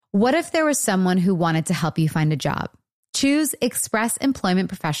What if there was someone who wanted to help you find a job? Choose Express Employment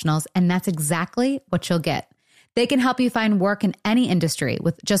Professionals, and that's exactly what you'll get. They can help you find work in any industry.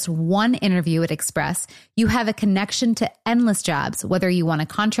 With just one interview at Express, you have a connection to endless jobs, whether you want a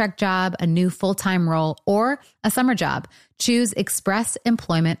contract job, a new full-time role, or a summer job. Choose Express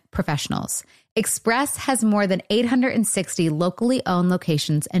Employment Professionals. Express has more than 860 locally owned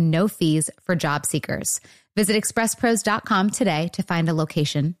locations and no fees for job seekers. Visit expresspros.com today to find a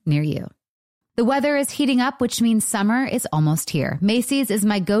location near you. The weather is heating up, which means summer is almost here. Macy's is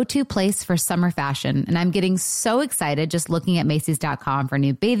my go-to place for summer fashion, and I'm getting so excited just looking at Macy's.com for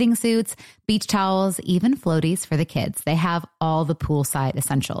new bathing suits, beach towels, even floaties for the kids. They have all the poolside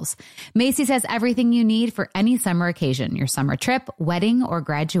essentials. Macy's has everything you need for any summer occasion, your summer trip, wedding, or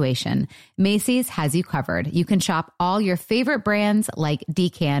graduation. Macy's has you covered. You can shop all your favorite brands like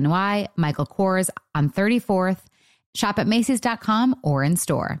DKNY, Michael Kors on 34th. Shop at Macy's.com or in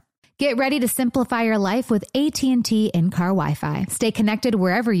store. Get ready to simplify your life with AT&T in-car Wi-Fi. Stay connected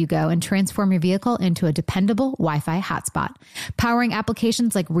wherever you go and transform your vehicle into a dependable Wi-Fi hotspot. Powering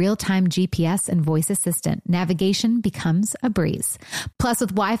applications like real-time GPS and voice assistant, navigation becomes a breeze. Plus,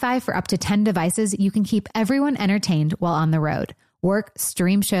 with Wi-Fi for up to 10 devices, you can keep everyone entertained while on the road. Work,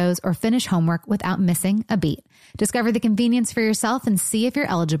 stream shows, or finish homework without missing a beat. Discover the convenience for yourself and see if you're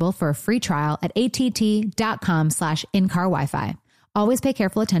eligible for a free trial at att.com/in-car Wi-Fi. Always pay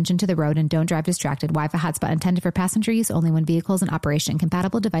careful attention to the road and don't drive distracted. Wi-Fi hotspot intended for passenger use only when vehicles in operation.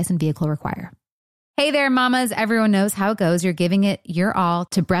 Compatible device and vehicle require. Hey there, mamas. Everyone knows how it goes. You're giving it your all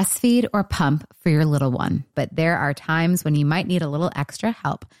to breastfeed or pump for your little one. But there are times when you might need a little extra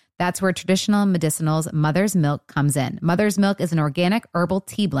help. That's where Traditional Medicinals Mother's Milk comes in. Mother's Milk is an organic herbal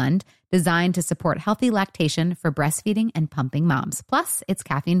tea blend designed to support healthy lactation for breastfeeding and pumping moms. Plus, it's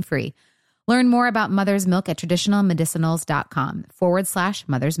caffeine-free. Learn more about Mother's Milk at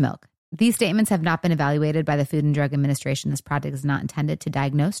traditionalmedicinals.com/Mother's Milk. These statements have not been evaluated by the Food and Drug Administration. This product is not intended to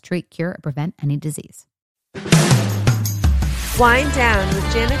diagnose, treat, cure, or prevent any disease. Wind Down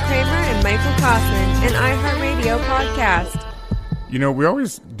with Jana Kramer and Michael Kaufman, an iHeartRadio podcast. You know, we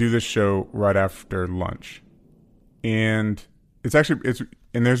always do this show right after lunch. And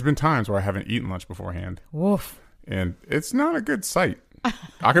and there's been times where I haven't eaten lunch beforehand. Woof. And it's not a good sight.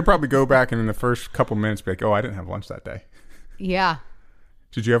 I could probably go back and in the first couple minutes be like, oh, I didn't have lunch that day. Yeah.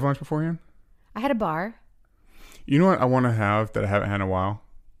 Did you have lunch beforehand? I had a bar. You know what I want to have that I haven't had in a while?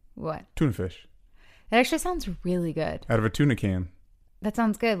 What? Tuna fish. That actually sounds really good. Out of a tuna can. That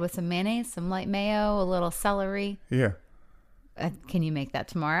sounds good with some mayonnaise, some light mayo, a little celery. Yeah. Can you make that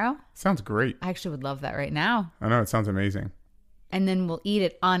tomorrow? Sounds great. I actually would love that right now. I know. It sounds amazing. And then we'll eat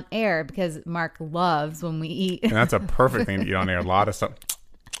it on air because Mark loves when we eat. And that's a perfect thing to eat on air. A lot of stuff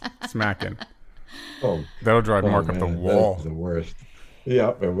smacking. Oh, that'll drive Mark up the wall. That's the worst.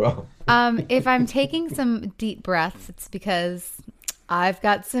 Yeah, it will. If I'm taking some deep breaths, it's because I've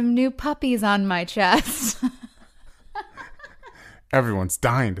got some new puppies on my chest. Everyone's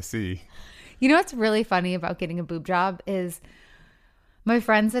dying to see. You know what's really funny about getting a boob job is my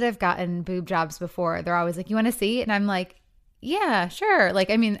friends that have gotten boob jobs before, they're always like, you want to see? And I'm like, yeah, sure.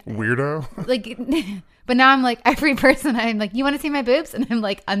 Like, I mean, weirdo. Like, but now I'm like, every person I'm like, you want to see my boobs? And I'm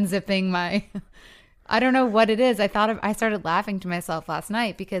like unzipping my, I don't know what it is. I started laughing to myself last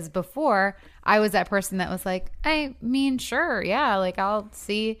night because before I was that person that was like, I mean, sure. Yeah. Like I'll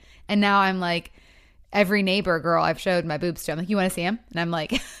see. And now I'm like, every neighbor girl I've showed my boobs to, I'm like, you want to see them? And I'm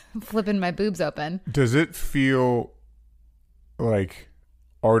like flipping my boobs open. Does it feel like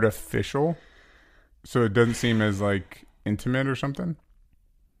artificial? So it doesn't seem as like intimate or something?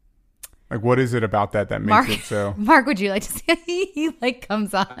 Like, what is it about that makes it so? Mark, would you like to see? He like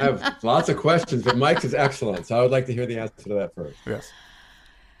comes on. I have lots of questions, but Mike's is excellent, so I would like to hear the answer to that first. Yes.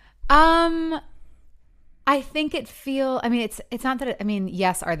 I think it's not that.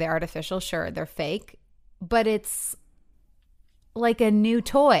 Yes, are they artificial? Sure, they're fake, but it's like a new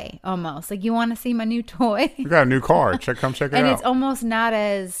toy almost. Like, you want to see my new toy? You got a new car. Come check it out. And it's almost not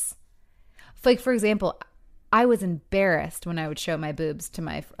as, like, for example, I was embarrassed when I would show my boobs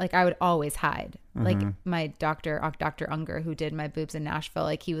to I would always hide. Mm-hmm. Like my Dr. Unger, who did my boobs in Nashville,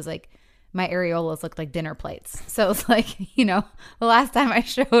 like he was like, my areolas looked like dinner plates. So it's like, the last time I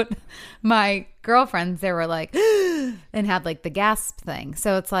showed my girlfriends, they were like, and had like the gasp thing.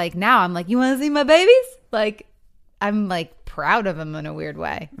 So it's like, now I'm like, you want to see my babies? Like, I'm like proud of them in a weird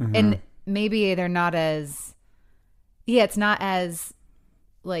way. Mm-hmm. And maybe they're not as, it's not as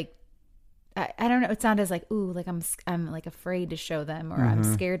like, I don't know. It's not as like, ooh, like I'm like afraid to show them, or mm-hmm. I'm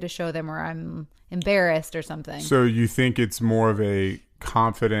scared to show them, or I'm embarrassed or something. So you think it's more of a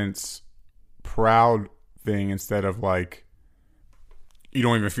confidence, proud thing instead of like you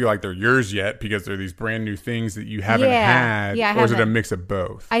don't even feel like they're yours yet because they're these brand new things that you haven't Yeah. had? Yeah, I or is it a haven't. mix of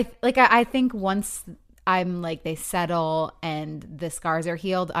both? I think once I'm like they settle and the scars are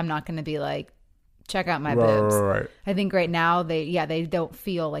healed, I'm not going to be like, check out my boobs. Right. I think right now they don't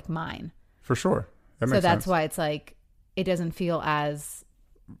feel like mine. For sure. That makes So that's sense. why it's like it doesn't feel as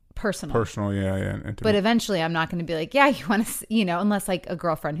personal. Personal, yeah. And intimate. But eventually I'm not going to be like, yeah, you want to, unless like a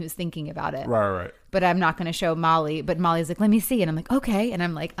girlfriend who's thinking about it. Right. But I'm not going to show Molly. But Molly's like, let me see. And I'm like, okay. And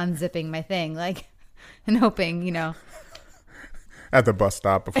I'm like unzipping my thing, like, and hoping, At the bus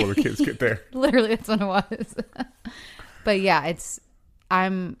stop before the kids get there. literally that's what it was. But yeah,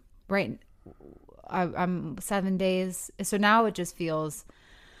 I'm 7 days. So now it just feels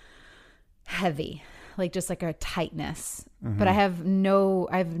heavy, like just like a tightness. But I have no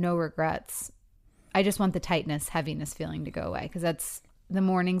regrets. I just want the tightness, heaviness feeling to go away because that's the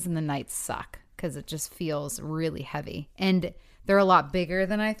mornings and the nights suck because it just feels really heavy. And they're a lot bigger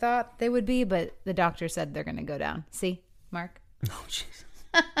than I thought they would be, but the doctor said they're going to go down. See, Mark? Oh, Jesus.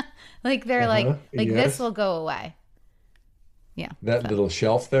 Like they're like Yes. this will go away. Yeah. That little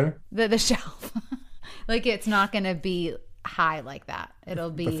shelf there. The shelf. Like it's not going to be high like that. It'll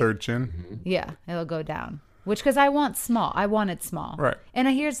be The third chin. Yeah, it'll go down. Which because I want small. I want it small. Right. And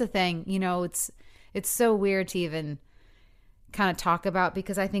here's the thing, it's so weird to even kind of talk about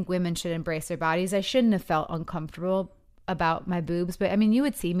because I think women should embrace their bodies. I shouldn't have felt uncomfortable about my boobs, but I mean, you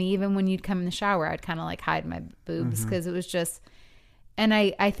would see me even when you'd come in the shower, I'd kind of like hide my boobs because it was just, and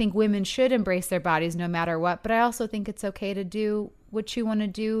I think women should embrace their bodies no matter what, but I also think it's okay to do what you want to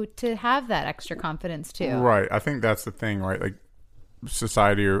do to have that extra confidence too. Right. I think that's the thing, right? Like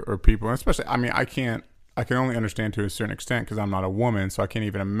society or people, and especially, I mean, I can only understand to a certain extent because I'm not a woman, so I can't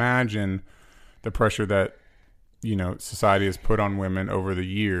even imagine the pressure that, society has put on women over the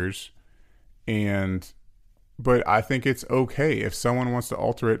years. But I think it's okay if someone wants to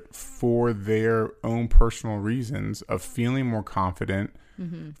alter it for their own personal reasons of feeling more confident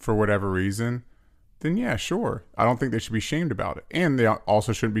for whatever reason, then yeah, sure. I don't think they should be shamed about it. And they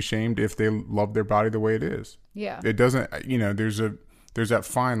also shouldn't be shamed if they love their body the way it is. Yeah. It doesn't, there's that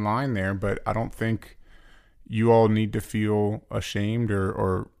fine line there, but I don't think you all need to feel ashamed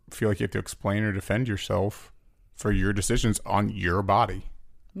or feel like you have to explain or defend yourself for your decisions on your body.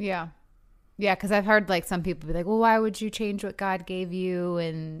 Yeah. Yeah, because I've heard like some people be like, well, why would you change what God gave you?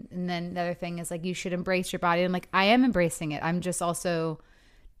 And then the other thing is like, you should embrace your body. And like, I am embracing it. I'm just also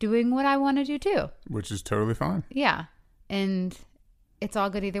doing what I want to do too. Which is totally fine. Yeah. And it's all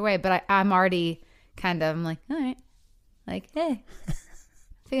good either way. But I'm already I'm like, all right. Like, hey,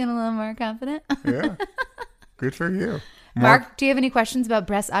 feeling a little more confident. Yeah. Good for you. Mark, do you have any questions about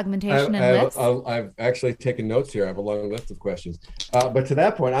breast augmentation and lips? I've actually taken notes here. I have a long list of questions. But to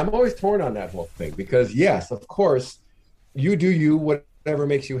that point, I'm always torn on that whole thing because, yes, of course, you do you, whatever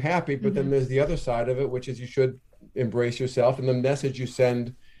makes you happy. But then there's the other side of it, which is you should embrace yourself. And the message you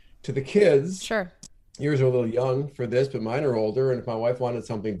send to the kids. Sure. Yours are a little young for this, but mine are older. And if my wife wanted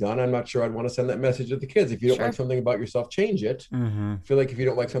something done, I'm not sure I'd want to send that message to the kids. If you don't like something about yourself, change it. I feel like if you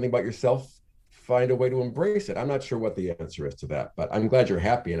don't like something about yourself, find a way to embrace it. I'm not sure what the answer is to that, but I'm glad you're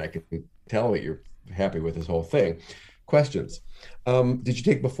happy and I can tell that you're happy with this whole thing. Questions. Did you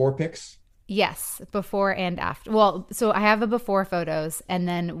take before pics? Yes, before and after. Well, so I have the before photos and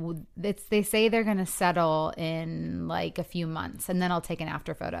then they say they're going to settle in like a few months and then I'll take an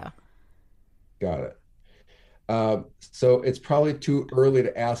after photo. Got it. So it's probably too early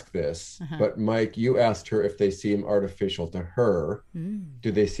to ask this, but Mike, you asked her if they seem artificial to her.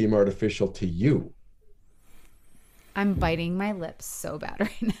 Do they seem artificial to you? I'm biting my lips so bad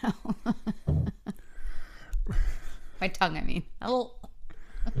right now. My tongue, I mean. Oh.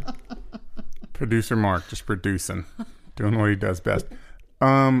 Producer Mark, just producing, doing what he does best.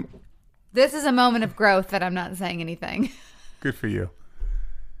 This is a moment of growth that I'm not saying anything. Good for you.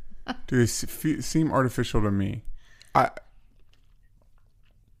 Do they seem artificial to me?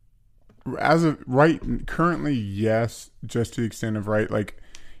 Currently, yes, just to the extent of like,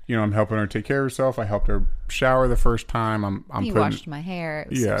 I'm helping her take care of herself. I helped her shower the first time. You washed my hair.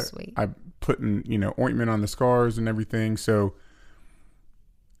 It was so sweet. I'm putting, ointment on the scars and everything. So,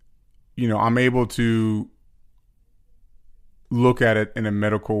 I'm able to look at it in a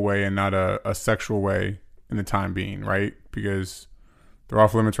medical way and not a sexual way in the time being, right? Because they're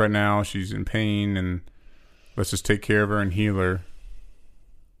off limits right now. She's in pain and let's just take care of her and heal her.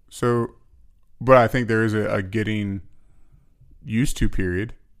 So, but I think there is a getting used to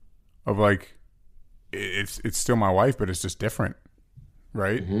period of like, it's still my wife, but it's just different.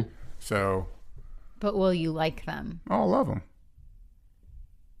 Right. So. But will you like them? Oh, I love them.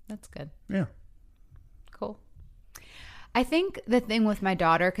 That's good. Yeah. Cool. I think the thing with my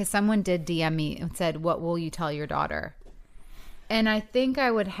daughter, because someone did DM me and said, what will you tell your daughter? And I think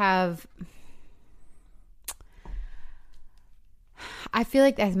I would have, I feel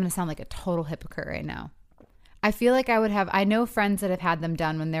like I'm going to sound like a total hypocrite right now. I feel like I would have, I know friends that have had them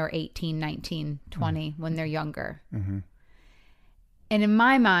done when they're 18, 19, 20, when they're younger. Mm-hmm. And in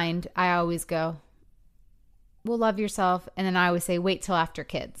my mind, I always go, well, love yourself. And then I always say, wait till after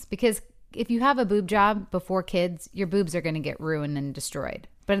kids. Because if you have a boob job before kids, your boobs are going to get ruined and destroyed.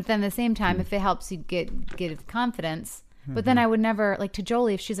 But then at the same time, if it helps you get confidence, but then I would never, like to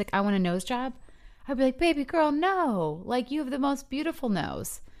Jolie, if she's like, I want a nose job, I'd be like, baby girl, no. Like, you have the most beautiful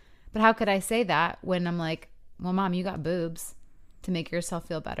nose. But how could I say that when I'm like, well, Mom, you got boobs to make yourself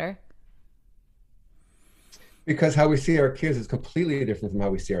feel better? Because how we see our kids is completely different from how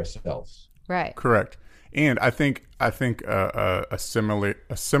we see ourselves. Right. Correct. And I think a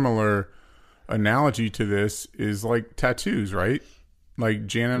similar analogy to this is like tattoos, right? Like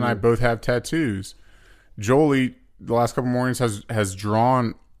Jana and I both have tattoos. Jolie, the last couple mornings, has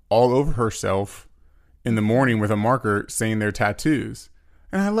drawn all over herself in the morning with a marker saying they're tattoos.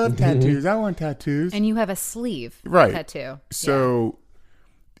 And I love tattoos. I want tattoos. And you have a sleeve tattoo. So,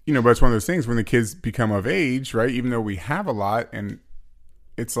 but it's one of those things when the kids become of age, right? Even though we have a lot, and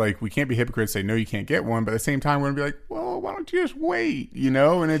it's like we can't be hypocrites and say, no, you can't get one. But at the same time, we're going to be like, well, why don't you just wait,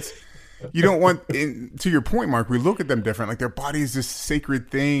 And it's, you don't want, to your point, Mark, we look at them different. Like their body is this sacred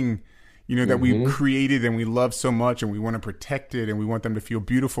thing, that we created and we love so much, and we want to protect it, and we want them to feel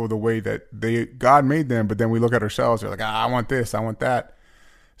beautiful the way that God made them. But then we look at ourselves, we're like, I want this, I want that.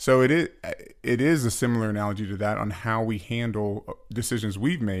 So it is a similar analogy to that on how we handle decisions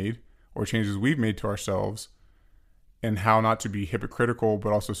we've made or changes we've made to ourselves, and how not to be hypocritical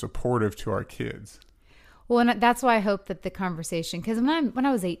but also supportive to our kids. Well, and that's why I hope that the conversation, because when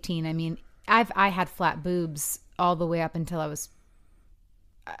I was 18, I mean, I had flat boobs all the way up until I was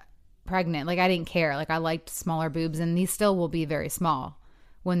pregnant. Like I didn't care. Like I liked smaller boobs, and these still will be very small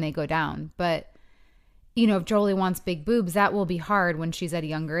when they go down. But if Jolie wants big boobs, that will be hard when she's at a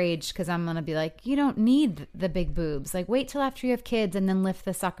younger age, because I'm going to be like, you don't need the big boobs. Like, wait till after you have kids and then lift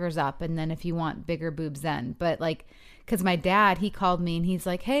the suckers up. And then if you want bigger boobs then. But like, because my dad, he called me and he's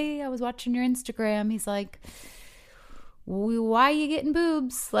like, hey, I was watching your Instagram. He's like, why are you getting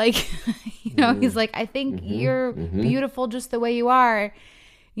boobs? Like, he's like, I think you're beautiful just the way you are.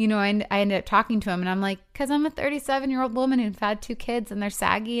 I ended up talking to him, and I'm like, because I'm a 37-year-old woman who've had 2 kids and they're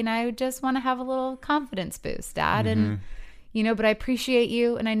saggy, and I just want to have a little confidence boost, Dad. And, but I appreciate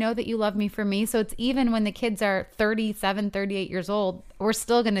you, and I know that you love me for me. So it's even when the kids are 37, 38 years old, we're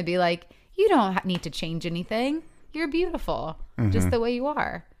still going to be like, you don't need to change anything. You're beautiful just the way you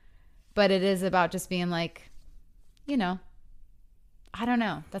are. But it is about just being like, I don't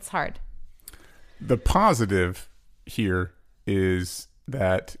know. That's hard. The positive here is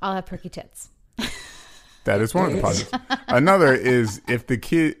that I'll have perky tits. That is one of the positives. Another is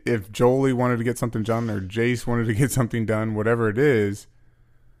if Jolie wanted to get something done, or Jace wanted to get something done, whatever it is,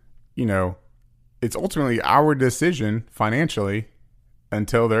 it's ultimately our decision financially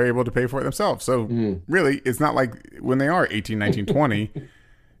until they're able to pay for it themselves. So really, it's not like when they are 18, 19, 20,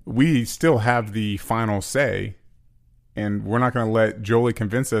 we still have the final say, and we're not going to let Jolie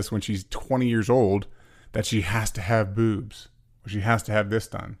convince us when she's 20 years old that she has to have boobs. She has to have this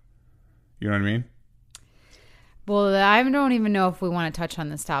done. You know what I mean? Well, I don't even know if we want to touch on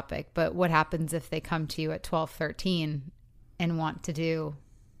this topic, but what happens if they come to you at 12, 13 and want to do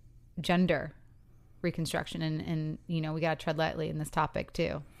gender reconstruction? And we got to tread lightly in this topic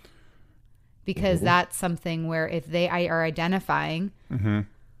too. Because that's something where if they are identifying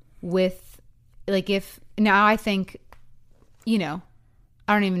with, like now I think, I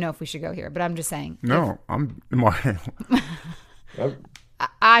don't even know if we should go here, but I'm just saying. No,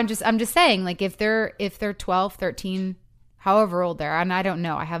 I'm just saying, like if they're 12, 13, however old they are, and I don't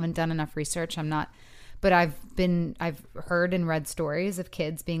know, I haven't done enough research. But I've heard and read stories of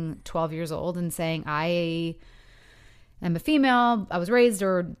kids being 12 years old and saying, I am a female, I was raised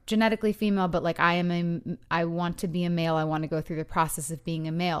or genetically female, but like I want to be a male. I want to go through the process of being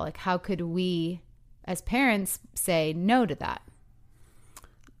a male. Like how could we as parents say no to that?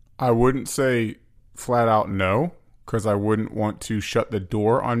 I wouldn't say flat out no, because I wouldn't want to shut the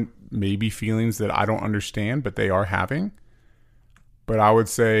door on maybe feelings that I don't understand, but they are having. But I would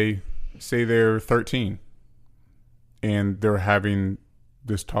say they're 13 and they're having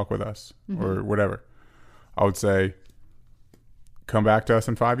this talk with us or whatever. I would say, come back to us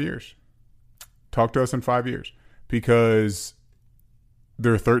in 5 years. Talk to us in 5 years, because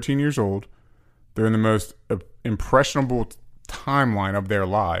they're 13 years old. They're in the most impressionable timeline of their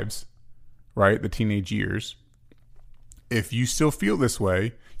lives, right? The teenage years. if you still feel this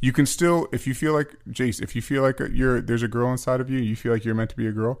way, you can still, if you feel like, Jace, if you feel like there's a girl inside of you, you feel like you're meant to be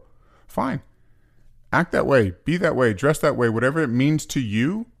a girl, fine. Act that way, be that way, dress that way, whatever it means to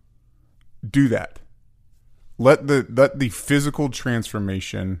you, do that. Let the physical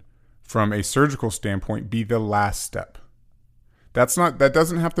transformation from a surgical standpoint be the last step. That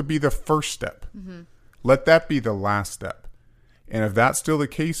doesn't have to be the first step. Mm-hmm. Let that be the last step. And if that's still the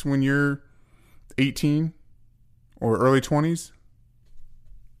case when you're 18 or early 20s,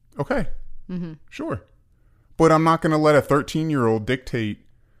 okay, sure. But I'm not going to let a 13-year-old dictate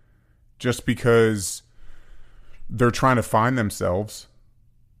just because they're trying to find themselves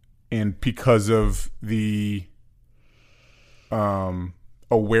and because of the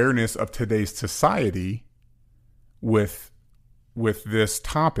awareness of today's society with this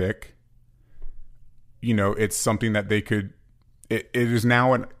topic. You know, it's something that they could. It is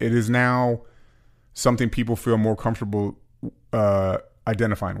now something people feel more comfortable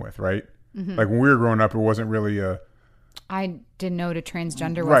identifying with, right? Mm-hmm. Like when we were growing up, it wasn't really I didn't know what a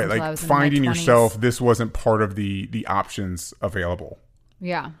transgender was. Right, until like I was finding in my 20s. yourself. This wasn't part of the options available.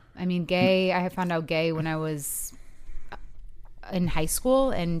 Yeah, I mean, gay. I found out gay when I was in high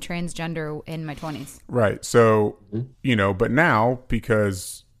school, and transgender in my 20s. Right. So, you know, but now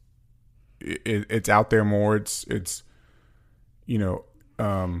because it's out there more, it's you know,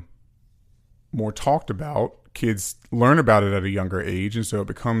 more talked about. Kids learn about it at a younger age, and so it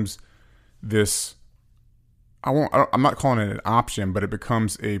becomes this. I'm not calling it an option, but it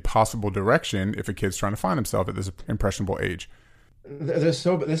becomes a possible direction if a kid's trying to find himself at this impressionable age. This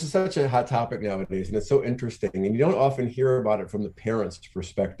is such a hot topic nowadays, and it's so interesting. And you don't often hear about it from the parents'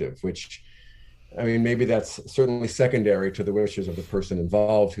 perspective, which, I mean, maybe that's certainly secondary to the wishes of the person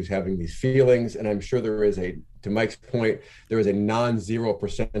involved who's having these feelings. And I'm sure there is to Mike's point, there is a non-zero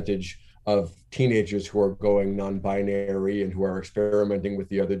percentage of teenagers who are going non-binary and who are experimenting with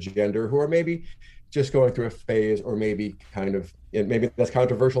the other gender, who are maybe just going through a phase, or maybe maybe that's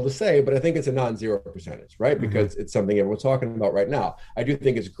controversial to say, but I think it's a non-zero percentage, right? Mm-hmm. Because it's something everyone's talking about right now. I do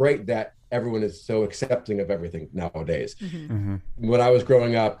think it's great that everyone is so accepting of everything nowadays. Mm-hmm. Mm-hmm. When I was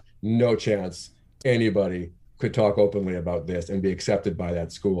growing up, no chance anybody could talk openly about this and be accepted by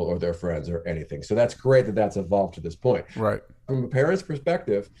that school or their friends or anything. So that's great that that's evolved to this point. Right. From a parent's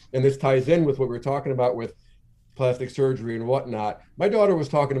perspective, and this ties in with what we were talking about with plastic surgery and whatnot. My daughter was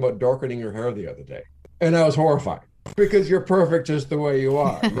talking about darkening her hair the other day, and I was horrified because you're perfect just the way you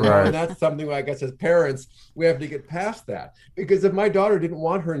are. Right. And that's something I guess as parents, we have to get past that, because if my daughter didn't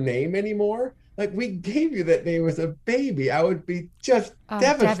want her name anymore, like, we gave you that name as a baby, I would be just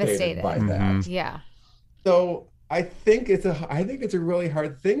devastated by that. Mm-hmm. Yeah. So I think it's a really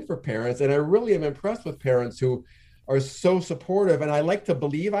hard thing for parents, and I really am impressed with parents who are so supportive, and I like to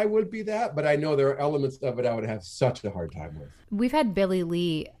believe I would be that, but I know there are elements of it I would have such a hard time with. We've had Billy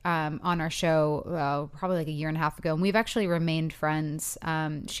Lee on our show probably like a year and a half ago, and we've actually remained friends.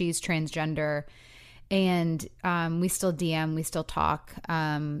 She's transgender, and we still DM, we still talk,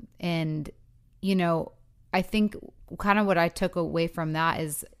 and you know, I think kind of what I took away from that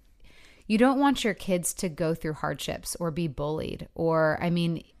is you don't want your kids to go through hardships or be bullied, or I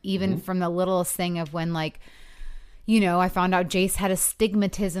mean, even from the littlest thing of when, like, you know, I found out Jace had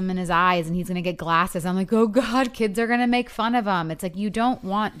astigmatism in his eyes and he's going to get glasses. I'm like, oh God, kids are going to make fun of him. It's like, you don't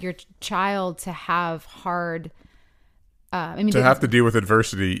want your child to have hard, have to deal with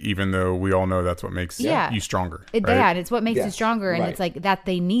adversity, even though we all know that's what makes you stronger. Right? It's what makes you stronger. And it's like that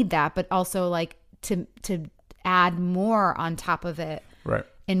they need that, but also like to add more on top of it. Right.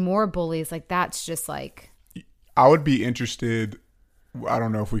 And more bullies, like that's just like. I would be interested. I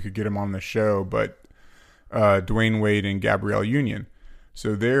don't know if we could get him on the show, but Dwayne Wade and Gabrielle Union.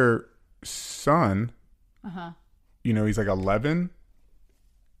 So their son, you know, he's like 11.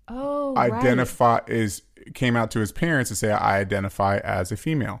 Oh, came out to his parents and say, I identify as a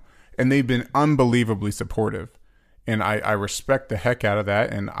female. And they've been unbelievably supportive. And I respect the heck out of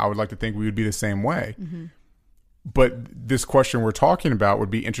that. And I would like to think we would be the same way. Mm-hmm. But this question we're talking about would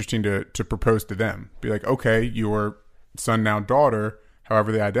be interesting to propose to them. Be like, okay, your son, now daughter,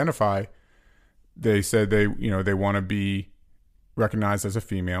 however they identify, they said they want to be recognized as a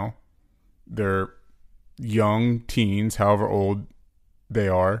female. They're young teens, however old they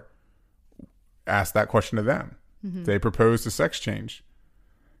are. Ask that question to them. Mm-hmm. They propose a sex change.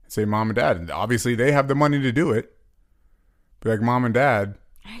 Say mom and dad. And obviously they have the money to do it. Be like, mom and dad,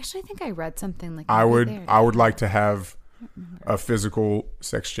 I actually think I read something like I would like to have a physical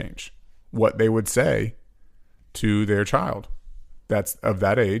sex change. What they would say to their child that's of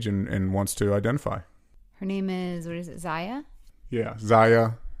that age and wants to identify. Her name is, what is it, Zaya? Yeah,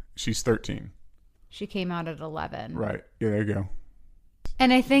 Zaya. She's 13. She came out at 11. Right. Yeah, there you go.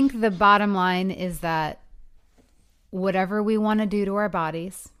 And I think the bottom line is that whatever we want to do to our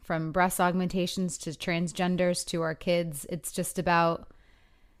bodies, from breast augmentations to transgenders to our kids, it's just about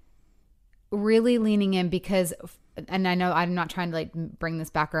really leaning in because, and I know I'm not trying to like bring this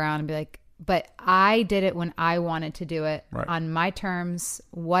back around and be like, but I did it when I wanted to do it on my terms,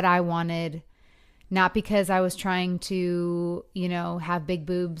 what I wanted, not because I was trying to, you know, have big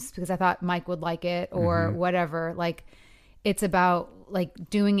boobs because I thought Mike would like it or whatever. Like, it's about like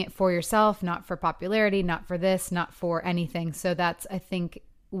doing it for yourself, not for popularity, not for this, not for anything. So that's, I think,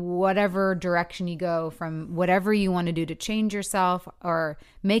 whatever direction you go, from whatever you want to do to change yourself or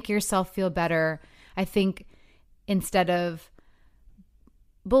make yourself feel better, I think instead of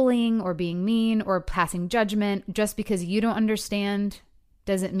bullying or being mean or passing judgment, just because you don't understand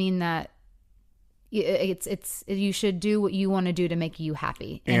doesn't mean that you should do what you want to do to make you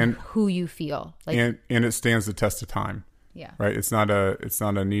happy and who you feel like. And it stands the test of time. Yeah. Right. It's not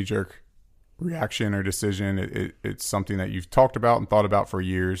a knee-jerk reaction or decision. It's something that you've talked about and thought about for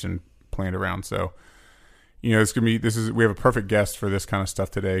years and planned around. So, you know, we have a perfect guest for this kind of stuff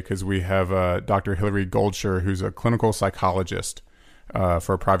today because we have Dr. Hillary Goldsher, who's a clinical psychologist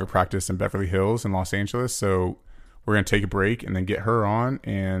for a private practice in Beverly Hills in Los Angeles. So we're going to take a break and then get her on,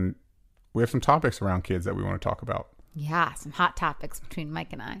 and we have some topics around kids that we want to talk about. Yeah, some hot topics between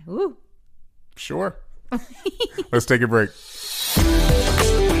Mike and I. Woo. Sure. Let's take a break.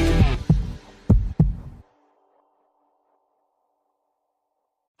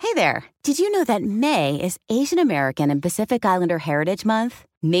 Hey there. Did you know that May is Asian American and Pacific Islander Heritage Month?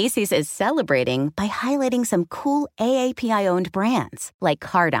 Macy's is celebrating by highlighting some cool AAPI-owned brands like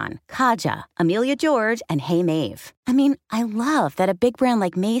Cardon, Kaja, Amelia George, and Hey Mave. I mean, I love that a big brand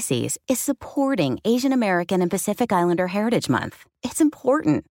like Macy's is supporting Asian American and Pacific Islander Heritage Month. It's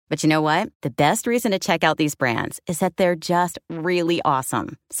important. But you know what? The best reason to check out these brands is that they're just really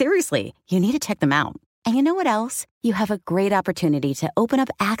awesome. Seriously, you need to check them out. And you know what else? You have a great opportunity to open up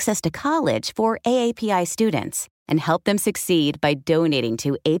access to college for AAPI students and help them succeed by donating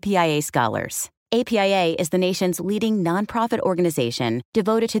to APIA Scholars. APIA is the nation's leading nonprofit organization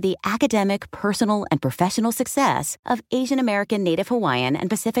devoted to the academic, personal, and professional success of Asian American, Native Hawaiian, and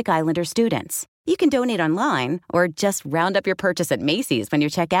Pacific Islander students. You can donate online or just round up your purchase at Macy's when you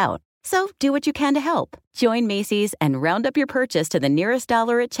check out. So do what you can to help. Join Macy's and round up your purchase to the nearest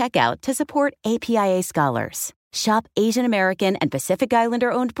dollar at checkout to support APIA Scholars. Shop Asian American and Pacific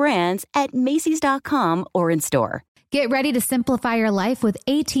Islander-owned brands at Macys.com or in store. Get ready to simplify your life with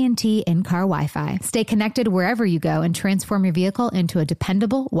AT&T in-car Wi-Fi. Stay connected wherever you go and transform your vehicle into a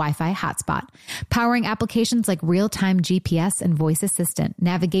dependable Wi-Fi hotspot. Powering applications like real-time GPS and voice assistant,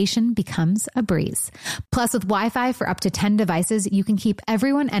 navigation becomes a breeze. Plus, with Wi-Fi for up to 10 devices, you can keep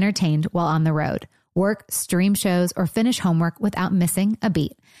everyone entertained while on the road. Work, stream shows, or finish homework without missing a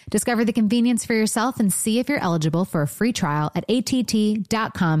beat. Discover the convenience for yourself and see if you're eligible for a free trial at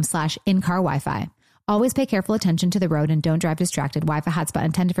att.com/in-car Wi-Fi. Always pay careful attention to the road and don't drive distracted. Wi-Fi hotspot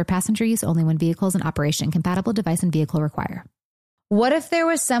intended for passenger use only when vehicles in operation. Compatible device and vehicle require. What if there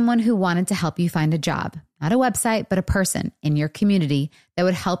was someone who wanted to help you find a job? Not a website, but a person in your community that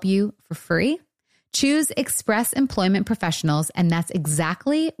would help you for free? Choose Express Employment Professionals, and that's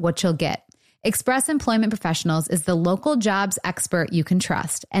exactly what you'll get. Express Employment Professionals is the local jobs expert you can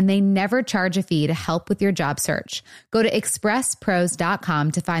trust, and they never charge a fee to help with your job search. Go to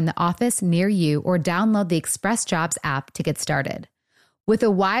expresspros.com to find the office near you or download the Express Jobs app to get started. With a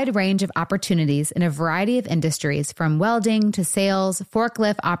wide range of opportunities in a variety of industries, from welding to sales,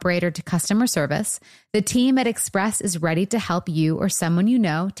 forklift operator to customer service, the team at Express is ready to help you or someone you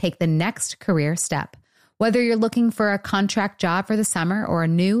know take the next career step. Whether you're looking for a contract job for the summer or a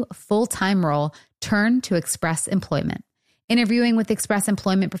new full-time role, turn to Express Employment. Interviewing with Express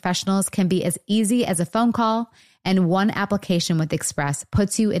Employment Professionals can be as easy as a phone call, and one application with Express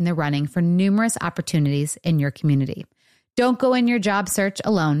puts you in the running for numerous opportunities in your community. Don't go in your job search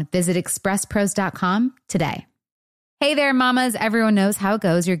alone. Visit expresspros.com today. Hey there, mamas. Everyone knows how it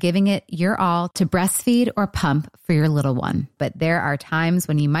goes. You're giving it your all to breastfeed or pump for your little one. But there are times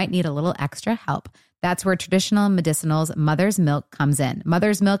when you might need a little extra help. That's where Traditional Medicinals Mother's Milk comes in.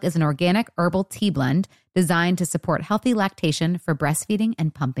 Mother's Milk is an organic herbal tea blend designed to support healthy lactation for breastfeeding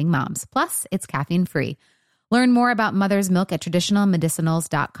and pumping moms. Plus, it's caffeine-free. Learn more about Mother's Milk at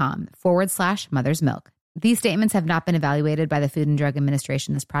traditionalmedicinals.com/Mother's Milk. These statements have not been evaluated by the Food and Drug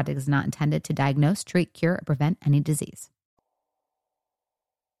Administration. This product is not intended to diagnose, treat, cure, or prevent any disease.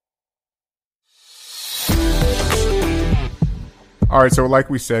 All right, so like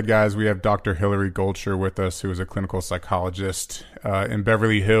we said, guys, we have Dr. Hillary Goldshire with us, who is a clinical psychologist in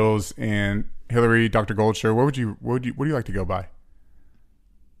Beverly Hills. And Hillary, Dr. Goldshire, what do you like to go by?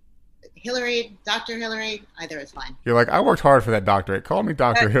 Hillary, Dr. Hillary, either is fine. You're like, I worked hard for that doctorate. Call me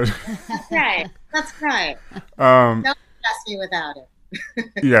Dr. Hillary. That's right. That's right. Don't trust me without it.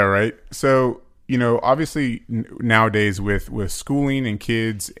 Yeah, right. So, obviously nowadays with schooling and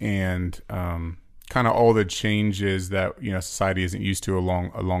kids and kind of all the changes that society isn't used to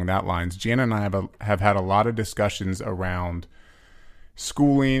along that lines, Jana and I have had a lot of discussions around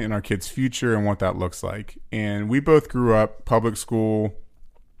schooling and our kids' future and what that looks like. And we both grew up public school.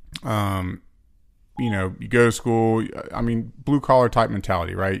 You go to school. I mean, blue collar type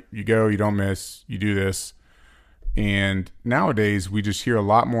mentality, right? You go, you don't miss, you do this. And nowadays we just hear a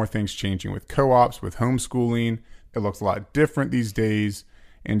lot more things changing with co-ops, with homeschooling. It looks a lot different these days.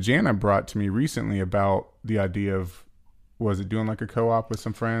 And Jana brought to me recently about the idea of, was it doing like a co-op with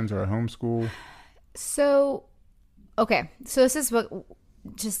some friends or a homeschool? So, okay. So this is what,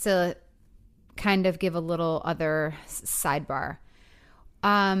 just to kind of give a little other sidebar.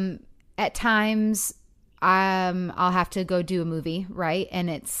 At times, I'll have to go do a movie, right? And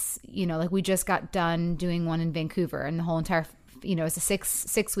it's, like we just got done doing one in Vancouver, and the whole entire, it's a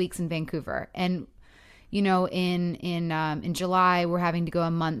six weeks in Vancouver. And in July, we're having to go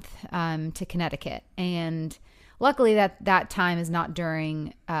a month to Connecticut. And luckily that time is not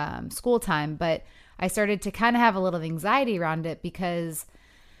during school time, but I started to kind of have a little anxiety around it because,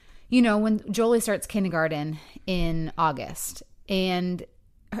 when Jolie starts kindergarten in August, and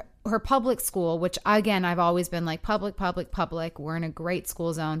her public school, which again, I've always been like public, we're in a great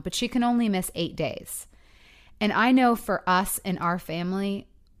school zone, but she can only miss 8 days. And I know for us and our family,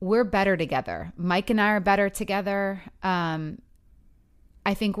 we're better together. Mike and I are better together. I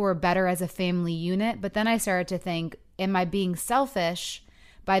think we're better as a family unit. But then I started to think, am I being selfish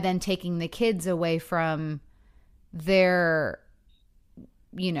by then taking the kids away from their,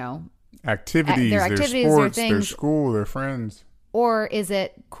 activities, their sports, their school, their friends? Or is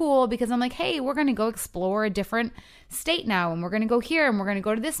it cool because I'm like, hey, we're going to go explore a different state now, and we're going to go here, and we're going to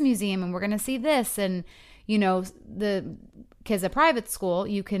go to this museum, and we're going to see this. And, the kids at private school,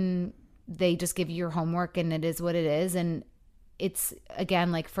 they just give you your homework, and it is what it is. And it's,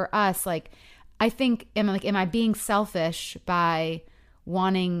 again, like for us, like, I think, am I being selfish by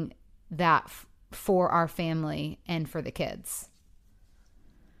wanting that for our family and for the kids?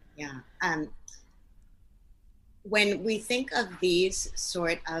 Yeah. When we think of these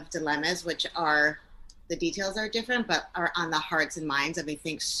sort of dilemmas, which are, the details are different, but are on the hearts and minds of, I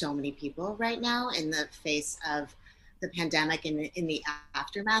think, so many people right now in the face of the pandemic and in the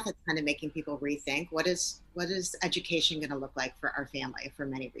aftermath, it's kind of making people rethink what is education going to look like for our family for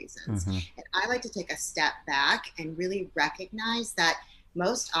many reasons. Mm-hmm. And I like to take a step back and really recognize that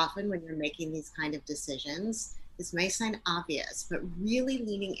most often when you're making these kind of decisions, this may sound obvious, but really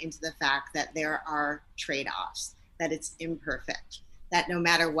leaning into the fact that there are trade-offs, that it's imperfect, that no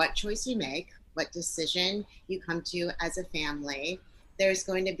matter what choice you make, what decision you come to as a family, there's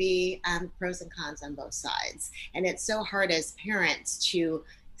going to be pros and cons on both sides. And it's so hard as parents to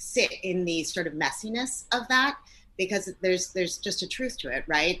sit in the sort of messiness of that, because there's just a truth to it,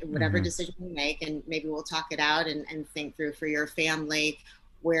 right? Whatever mm-hmm. decision you make, and maybe we'll talk it out and think through for your family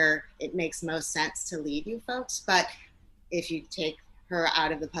where it makes most sense to lead you folks. But if you take her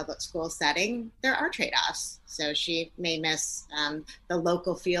out of the public school setting, there are trade-offs. So she may miss the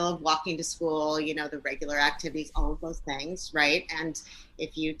local feel of walking to school, the regular activities, all of those things, right? And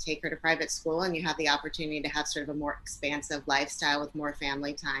if you take her to private school and you have the opportunity to have sort of a more expansive lifestyle with more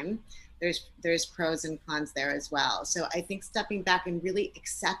family time, there's pros and cons there as well. So I think stepping back and really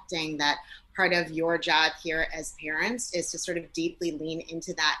accepting that part of your job here as parents is to sort of deeply lean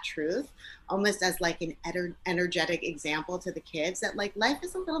into that truth, almost as like an energetic example to the kids that like life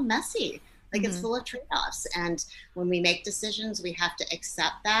is a little messy, like mm-hmm. it's full of trade-offs. And when we make decisions, we have to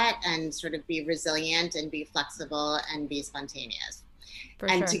accept that and sort of be resilient and be flexible and be spontaneous.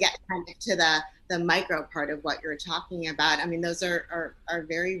 To get kind of to the micro part of what you're talking about, I mean, those are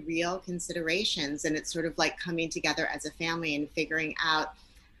very real considerations. And it's sort of like coming together as a family and figuring out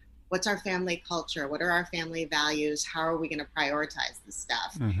what's our family culture, what are our family values, how are we going to prioritize this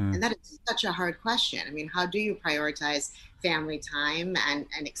stuff? Mm-hmm. And that is such a hard question. I mean, how do you prioritize family time and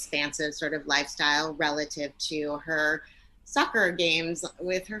an expansive sort of lifestyle relative to her soccer games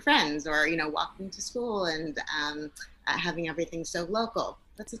with her friends, or, walking to school and having everything so local?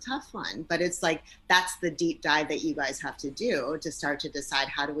 That's a tough one, but it's like, that's the deep dive that you guys have to do to start to decide,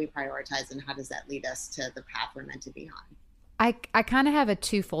 how do we prioritize and how does that lead us to the path we're meant to be on? I kind of have a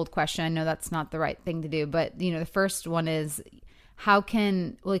twofold question. I know that's not the right thing to do, but the first one is, how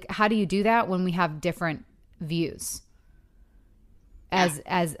do you do that when we have different views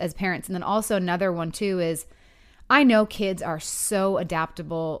as parents? And then also another one too is, I know kids are so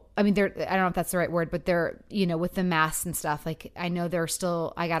adaptable. I mean, I don't know if that's the right word, but they're, with the masks and stuff, like I know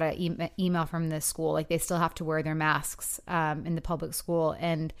I got an email from this school, like they still have to wear their masks in the public school.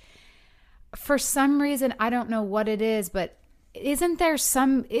 And for some reason, I don't know what it is, but isn't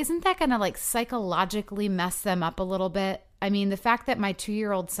that going to like psychologically mess them up a little bit? I mean, the fact that my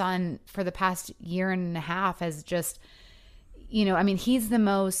 2-year-old son for the past year and a half has just,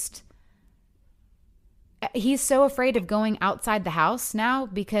 he's so afraid of going outside the house now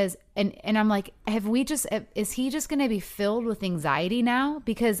because, and I'm like, is he just going to be filled with anxiety now?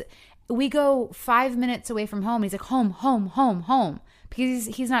 Because we go 5 minutes away from home. He's like, home, home, home, home. Because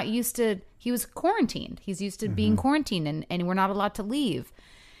he's not used to, he was quarantined. He's used to being quarantined and we're not allowed to leave.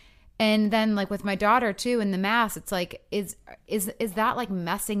 And then like with my daughter too, in the mask, it's like, is that like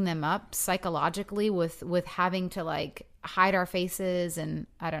messing them up psychologically with having to like hide our faces? And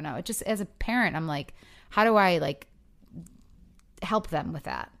I don't know. It just, as a parent, I'm like, how do I like help them with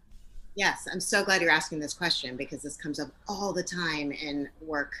that? Yes, I'm so glad you're asking this question because this comes up all the time in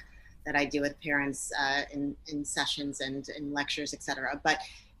work that I do with parents in sessions and in lectures, et cetera. But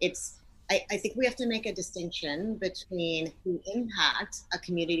I think we have to make a distinction between the impact a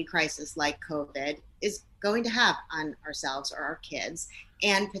community crisis like COVID is going to have on ourselves or our kids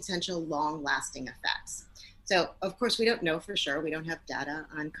and potential long-lasting effects. So, of course, we don't know for sure. We don't have data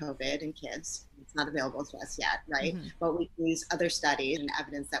on COVID in kids. It's not available to us yet, right? Mm-hmm. But we use other studies and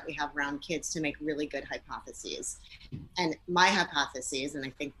evidence that we have around kids to make really good hypotheses. And my hypotheses, and I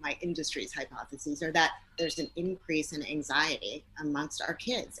think my industry's hypotheses, are that there's an increase in anxiety amongst our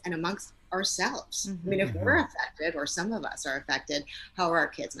kids and amongst ourselves. Mm-hmm. I mean, if we're affected or some of us are affected, how are our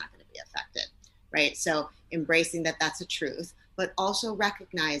kids not going to be affected, right? So embracing that that's a truth, but also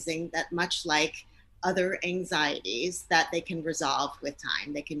recognizing that much like other anxieties that they can resolve with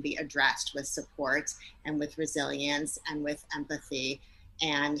time. They can be addressed with support and with resilience and with empathy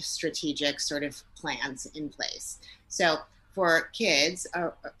and strategic sort of plans in place. So for kids,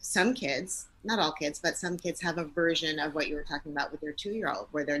 some kids, not all kids, but some kids have a version of what you were talking about with your 2-year-old,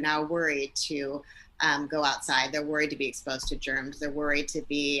 where they're now worried to go outside. They're worried to be exposed to germs. They're worried to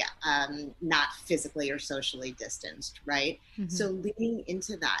be not physically or socially distanced, right? Mm-hmm. So leaning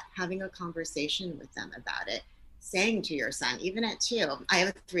into that, having a conversation with them about it, saying to your son, even at 2, I have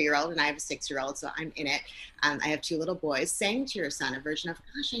a 3-year-old and I have a 6-year-old, so I'm in it. I have 2 little boys, saying to your son a version of,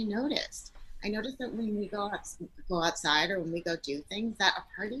 gosh, I noticed that when we go outside or when we go do things, that a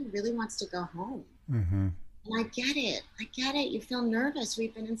party really wants to go home. Mm-hmm. And I get it. You feel nervous.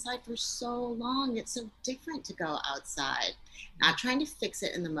 We've been inside for so long. It's so different to go outside. Not trying to fix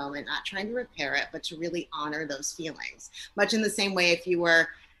it in the moment, not trying to repair it, but to really honor those feelings. Much in the same way if you were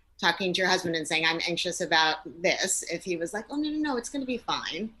talking to your husband and saying, I'm anxious about this, if he was like, oh, no, it's going to be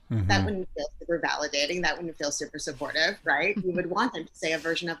fine. Mm-hmm. That wouldn't feel super validating. That wouldn't feel super supportive, right? You would want him to say a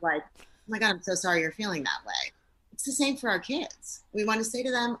version of like, oh my God, I'm so sorry you're feeling that way. It's the same for our kids. We want to say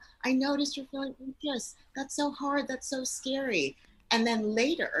to them, I noticed you're feeling anxious. That's so hard. That's so scary. And then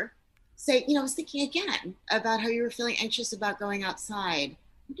later say, I was thinking again about how you were feeling anxious about going outside. I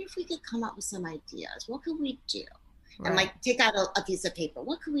wonder if we could come up with some ideas. What could we do? Right. And like take out a piece of paper.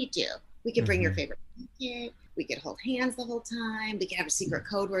 What could we do? We could bring your favorite blanket. We could hold hands the whole time. We could have a secret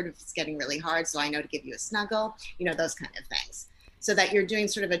code word if it's getting really hard, so I know to give you a snuggle, those kind of things. So that you're doing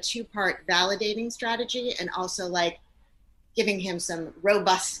sort of a 2-part validating strategy and also like giving him some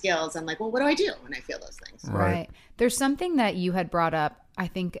robust skills on like, well, what do I do when I feel those things? Right. There's something that you had brought up, I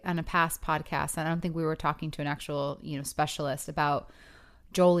think, on a past podcast. And I don't think we were talking to an actual, specialist about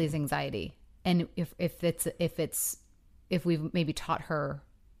Jolie's anxiety. And if we've maybe taught her,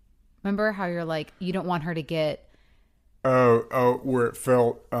 remember how you're like, you don't want her to get. Where it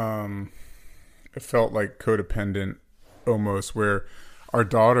felt like codependent almost, where our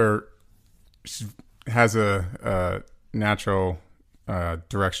daughter has a natural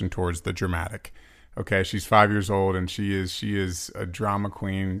direction towards the dramatic. Okay, she's 5 years old and she is a drama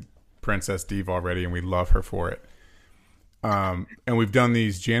queen, princess diva already, and we love her for it. And we've done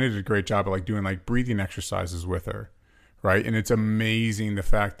these. Janet did a great job of like doing like breathing exercises with her, right? And it's amazing the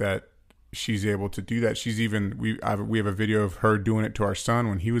fact that she's able to do that. She's even we have a video of her doing it to our son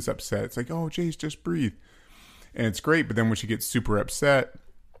when he was upset. It's like, oh, Jace, just breathe. And it's great, but then when she gets super upset,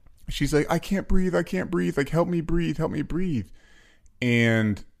 she's like, I can't breathe. Like, help me breathe.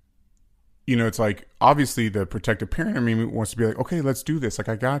 And, it's like, obviously the protective parent in me wants to be like, okay, let's do this. Like,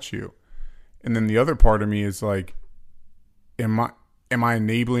 I got you. And then the other part of me is like, am I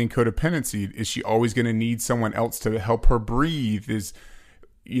enabling codependency? Is she always going to need someone else to help her breathe?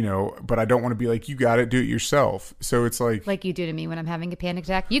 But I don't want to be like, you got to do it yourself. So it's like you do to me when I'm having a panic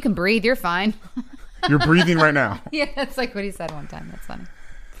attack. You can breathe. You're fine. You're breathing right now. Yeah, that's like what he said one time. That's funny.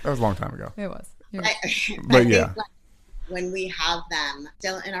 That was a long time ago. It was. But yeah. When we have them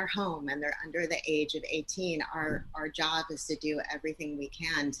still in our home and they're under the age of 18, our job is to do everything we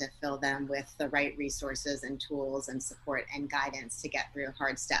can to fill them with the right resources and tools and support and guidance to get through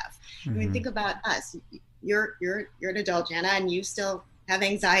hard stuff. I mean, think about us. You're an adult, Jana, and you still have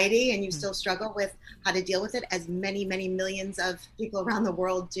anxiety and you still struggle with how to deal with it, as many, many millions of people around the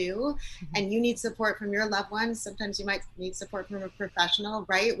world do. And you need support from your loved ones. Sometimes you might need support from a professional,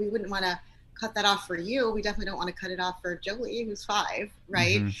 right? We wouldn't want to cut that off for you. We definitely don't want to cut it off for Jolie, who's 5,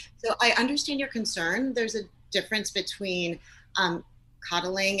 right? So I understand your concern. There's a difference between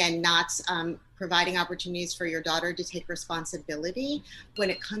coddling and not providing opportunities for your daughter to take responsibility. When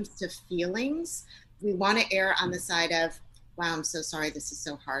it comes to feelings, we want to err on the side of, wow, I'm so sorry, this is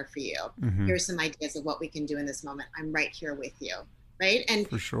so hard for you. Here's some ideas of what we can do in this moment. I'm right here with you, right? And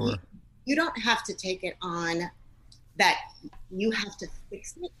for sure, you don't have to take it on that you have to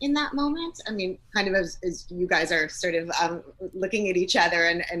fix it in that moment. I mean, kind of as you guys are sort of looking at each other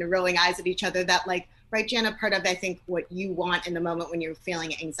and rolling eyes at each other, that like, right, Jana, part of, I think, what you want in the moment when you're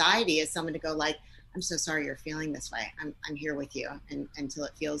feeling anxiety is someone to go like, I'm so sorry you're feeling this way. I'm here with you and until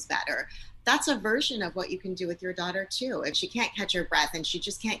it feels better. That's a version of what you can do with your daughter too. If she can't catch her breath and she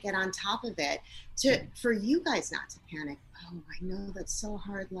just can't get on top of it, for you guys not to panic. Oh, I know that's so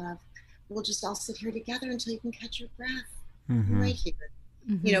hard, love. We'll just all sit here together until you can catch your breath. Right here.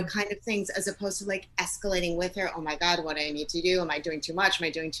 Kind of things, as opposed to like escalating with her. Oh my God, what do I need to do? Am I doing too much? Am I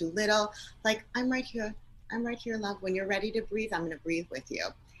doing too little? Like, I'm right here. I'm right here, love. When you're ready to breathe, I'm going to breathe with you,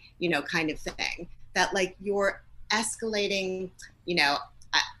 kind of thing. That like you're escalating,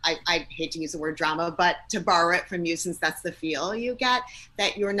 I hate to use the word drama, but to borrow it from you, since that's the feel you get,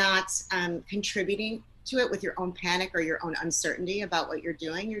 that you're not contributing to it with your own panic or your own uncertainty about what you're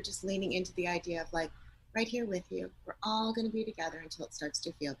doing. You're just leaning into the idea of like, right here with you. We're all going to be together until it starts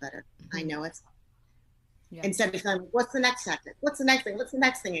to feel better. I know it's instead of saying, what's the next second? What's the next thing? What's the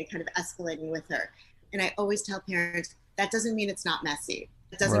next thing? And kind of escalating with her. And I always tell parents, that doesn't mean it's not messy.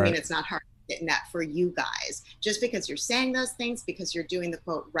 It doesn't mean it's not hard to get in that for you guys. Just because you're saying those things, because you're doing the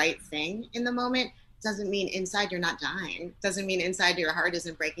quote right thing in the moment, doesn't mean inside you're not dying. Doesn't mean inside your heart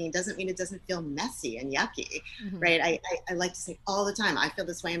isn't breaking. Doesn't mean it doesn't feel messy and yucky, right? I like to say all the time, I feel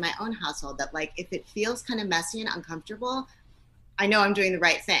this way in my own household, that like, if it feels kind of messy and uncomfortable, I know I'm doing the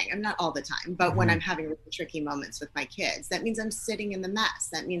right thing. I'm not all the time, but when I'm having really tricky moments with my kids, that means I'm sitting in the mess.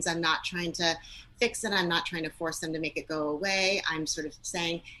 That means I'm not trying to fix it. I'm not trying to force them to make it go away. I'm sort of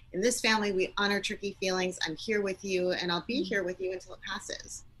saying, in this family, we honor tricky feelings. I'm here with you and I'll be here with you until it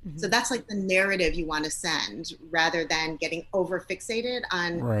passes. So that's like the narrative you want to send, rather than getting over fixated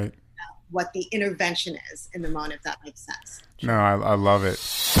on what the intervention is in the moment, if that makes sense. No, I love it.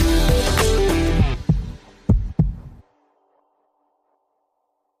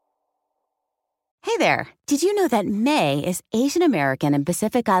 Hey there. Did you know that May is Asian American and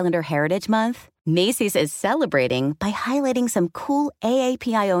Pacific Islander Heritage Month? Macy's is celebrating by highlighting some cool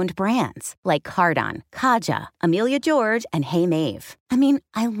AAPI-owned brands like Cardon, Kaja, Amelia George, and Hey Mave. I mean,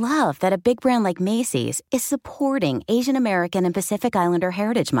 I love that a big brand like Macy's is supporting Asian American and Pacific Islander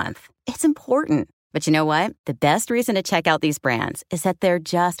Heritage Month. It's important. But you know what? The best reason to check out these brands is that they're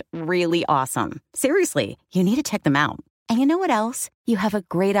just really awesome. Seriously, you need to check them out. And you know what else? You have a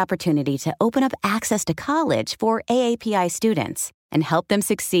great opportunity to open up access to college for AAPI students and help them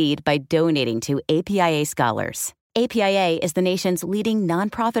succeed by donating to APIA Scholars. APIA is the nation's leading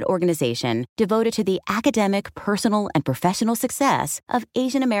nonprofit organization devoted to the academic, personal, and professional success of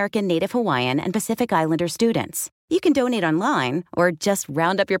Asian American, Native Hawaiian, and Pacific Islander students. You can donate online or just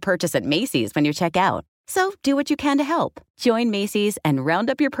round up your purchase at Macy's when you check out. So do what you can to help. Join Macy's and round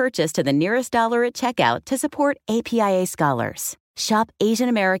up your purchase to the nearest dollar at checkout to support APIA Scholars. Shop Asian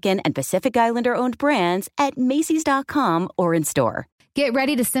American and Pacific Islander-owned brands at Macys.com or in store. Get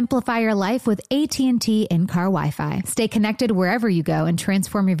ready to simplify your life with AT&T in-car Wi-Fi. Stay connected wherever you go and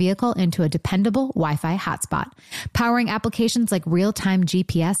transform your vehicle into a dependable Wi-Fi hotspot. Powering applications like real-time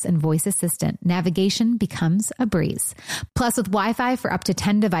GPS and voice assistant, navigation becomes a breeze. Plus, with Wi-Fi for up to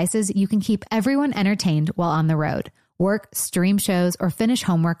 10 devices, you can keep everyone entertained while on the road. Work, stream shows, or finish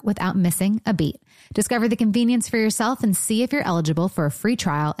homework without missing a beat. Discover the convenience for yourself and see if you're eligible for a free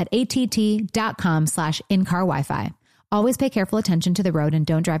trial at att.com/in-car Wi-Fi. Always pay careful attention to the road and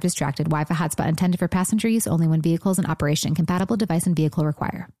don't drive distracted. Wi-Fi hotspot intended for passenger use only when vehicles in operation. Compatible device and vehicle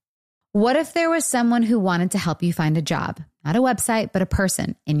require. What if there was someone who wanted to help you find a job? not a website, but a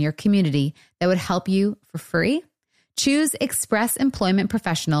person in your community that would help you for free? Choose Express Employment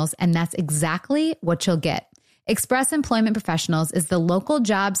Professionals, and that's exactly what you'll get. Express Employment Professionals is the local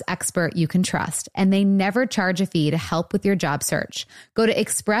jobs expert you can trust, and they never charge a fee to help with your job search. Go to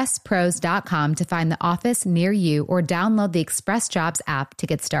expresspros.com to find the office near you or download the Express Jobs app to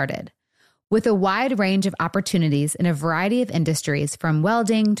get started. With a wide range of opportunities in a variety of industries, from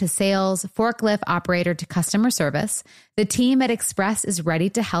welding to sales, forklift operator to customer service, the team at Express is ready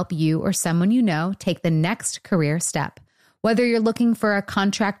to help you or someone you know take the next career step. Whether you're looking for a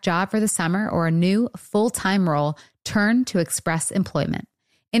contract job for the summer or a new full-time role, turn to Express Employment.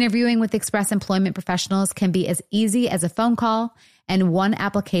 Interviewing with Express Employment Professionals can be as easy as a phone call, and one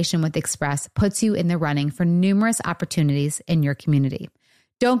application with Express puts you in the running for numerous opportunities in your community.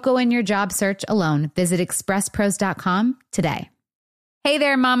 Don't go in your job search alone. Visit expresspros.com today. Hey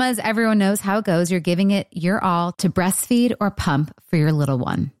there, mamas. Everyone knows how it goes. You're giving it your all to breastfeed or pump for your little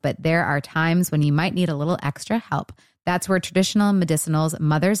one. But there are times when you might need a little extra help. That's where Traditional Medicinals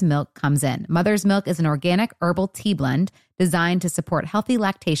Mother's Milk comes in. Mother's Milk is an organic herbal tea blend designed to support healthy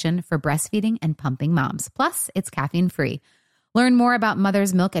lactation for breastfeeding and pumping moms. Plus, it's caffeine-free. Learn more about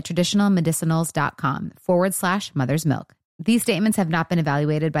Mother's Milk at traditionalmedicinals.com/mother's milk. These statements have not been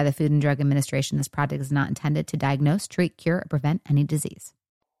evaluated by the Food and Drug Administration. This product is not intended to diagnose, treat, cure, or prevent any disease.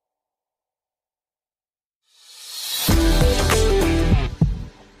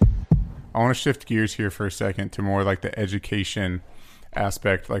 I want to shift gears here for a second to more like the education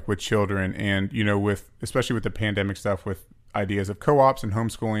aspect, like with children, and with especially with the pandemic stuff, with ideas of co-ops and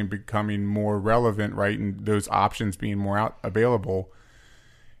homeschooling becoming more relevant, right, and those options being more available.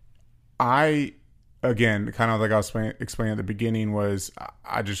 Again, kind of like I was explaining at the beginning, was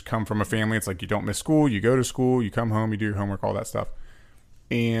I just come from a family. It's like you don't miss school, you go to school, you come home, you do your homework, all that stuff.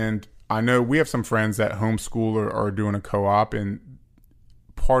 And I know we have some friends that homeschool or are doing a co-op, and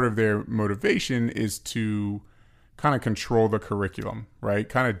part of their motivation is to kind of control the curriculum, right?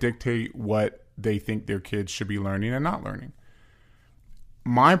 Kind of dictate what they think their kids should be learning and not learning.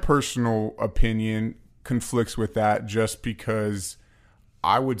 My personal opinion conflicts with that, just because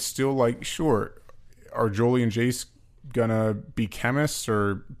I would still like, sure, are Jolie and Jace gonna be chemists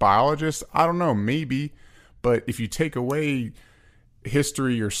or biologists? I don't know, maybe. But if you take away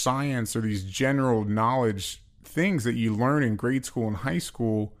history or science or these general knowledge things that you learn in grade school and high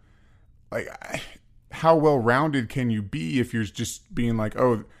school, like, how well-rounded can you be if you're just being like,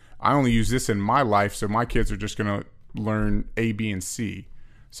 oh, I only use this in my life, so my kids are just gonna learn A, B, and C.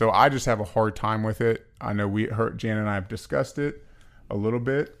 So I just have a hard time with it. I know Jan and I have discussed it a little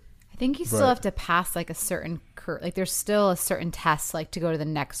bit. I think you still have to pass like a certain like there's still a certain test like to go to the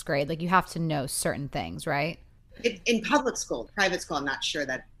next grade. Like you have to know certain things, right? In public school, private school, I'm not sure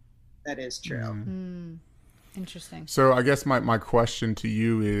that is true. Interesting. So I guess my question to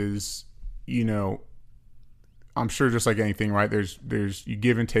you is, I'm sure just like anything, right? There's you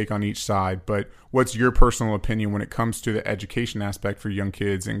give and take on each side, but what's your personal opinion when it comes to the education aspect for young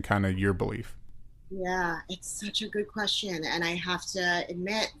kids and kind of your belief? Yeah, it's such a good question. And I have to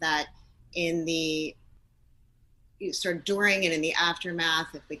admit that in the sort of during and in the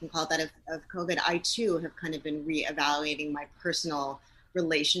aftermath, if we can call it that, of COVID, I too have kind of been reevaluating my personal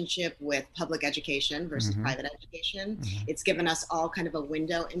relationship with public education versus private education. It's given us all kind of a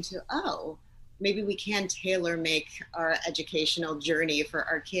window into, maybe we can tailor make our educational journey for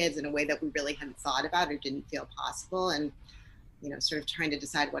our kids in a way that we really hadn't thought about or didn't feel possible. And sort of trying to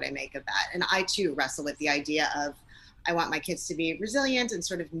decide what I make of that. And I too wrestle with the idea of, I want my kids to be resilient and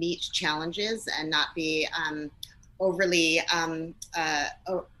sort of meet challenges and not be overly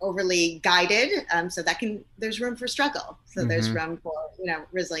guided. So there's room for struggle. So there's room for,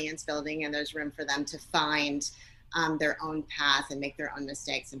 resilience building, and there's room for them to find their own path and make their own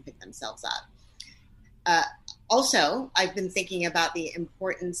mistakes and pick themselves up. Also, I've been thinking about the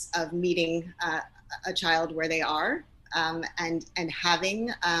importance of meeting a child where they are. And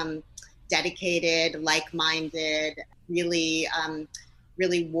having dedicated, like-minded, really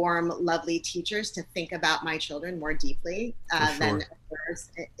warm, lovely teachers to think about my children more deeply than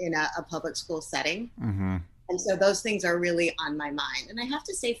in a public school setting. And so those things are really on my mind. And I have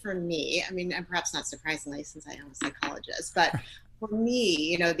to say, for me, I mean, and perhaps not surprisingly since I am a psychologist, but for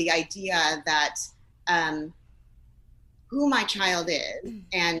me, the idea that who my child is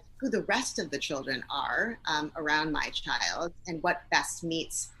and who the rest of the children are around my child, and what best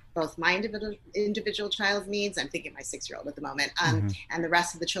meets both my individual child's needs, I'm thinking my 6-year-old at the moment, and the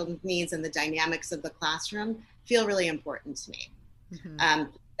rest of the children's needs and the dynamics of the classroom feel really important to me.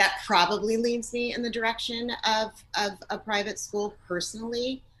 That probably leads me in the direction of a private school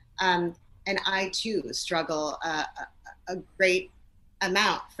personally. And I too struggle a great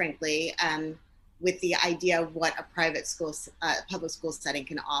amount, frankly, with the idea of what a private school, public school setting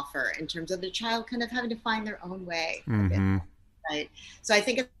can offer in terms of the child kind of having to find their own way. Mm-hmm. Right. So I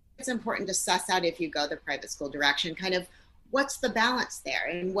think it's important to suss out, if you go the private school direction, kind of what's the balance there?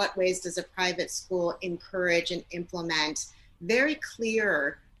 In what ways does a private school encourage and implement very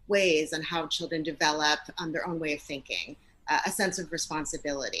clear ways on how children develop their own way of thinking, a sense of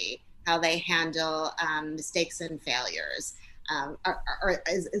responsibility, how they handle mistakes and failures?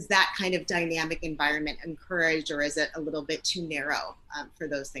 Is that kind of dynamic environment encouraged, or is it a little bit too narrow for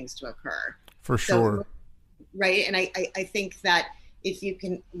those things to occur? For sure. So, right. And I think that if you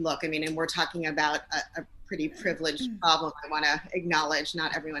can look, I mean, and we're talking about a pretty privileged problem. I want to acknowledge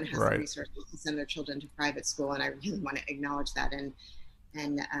not everyone has the resources to send their children to private school. And I really want to acknowledge that. And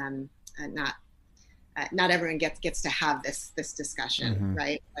not everyone gets to have this discussion,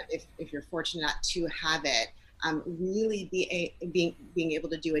 right? But if you're fortunate not to have it, really being able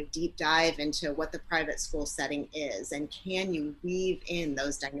to do a deep dive into what the private school setting is, and can you weave in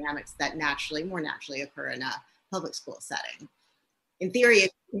those dynamics that more naturally occur in a public school setting. In theory,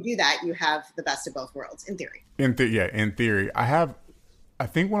 if you can do that, you have the best of both worlds, in theory. In theory. I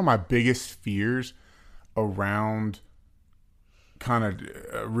think one of my biggest fears around kind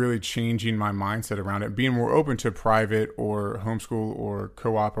of really changing my mindset around it, being more open to private or homeschool or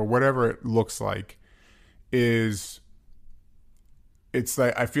co-op or whatever it looks like, it's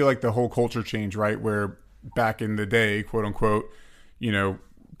like, I feel like the whole culture change, right? Where back in the day, quote unquote,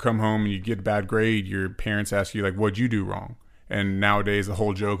 come home and you get a bad grade, your parents ask you like, what'd you do wrong? And nowadays the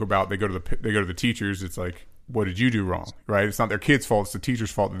whole joke about they go to the teachers, it's like, what did you do wrong? Right? It's not their kid's fault, it's the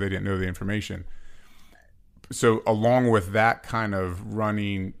teacher's fault that they didn't know the information. So along with that kind of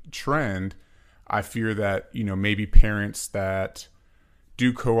running trend, I fear that, maybe parents that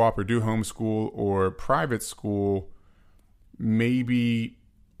do co-op or do homeschool or private school maybe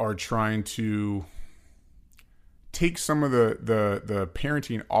are trying to take some of the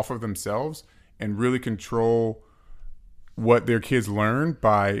parenting off of themselves and really control what their kids learn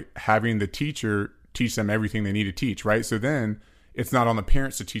by having the teacher teach them everything they need to teach, right? So then it's not on the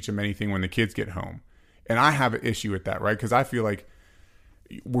parents to teach them anything when the kids get home. And I have an issue with that, right? Because I feel like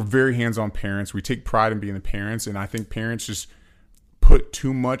we're very hands-on parents. We take pride in being the parents. And I think parents just put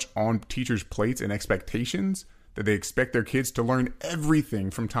too much on teachers' plates and expectations that they expect their kids to learn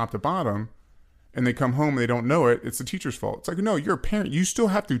everything from top to bottom. And they come home and they don't know it. It's the teacher's fault. It's like, no, you're a parent. You still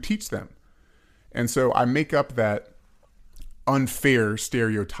have to teach them. And so I make up that unfair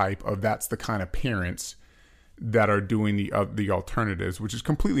stereotype of that's the kind of parents that are doing the alternatives, which is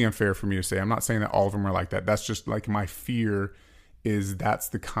completely unfair for me to say. I'm not saying that all of them are like that. That's just like my fear is that's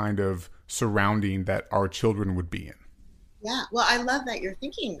the kind of surrounding that our children would be in. Yeah, well, I love that you're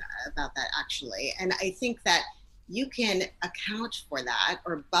thinking about that, actually. And I think that you can account for that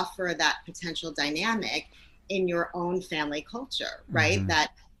or buffer that potential dynamic in your own family culture, right? Mm-hmm.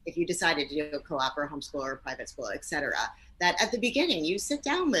 That if you decided to do a co-op or homeschool or private school, et cetera, that at the beginning you sit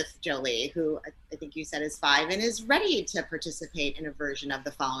down with Jolie, who I think you said is 5 and is ready to participate in a version of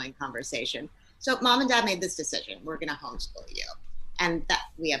the following conversation. So mom and dad made this decision. We're going to homeschool you. And that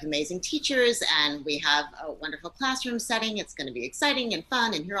we have amazing teachers and we have a wonderful classroom setting. It's going to be exciting and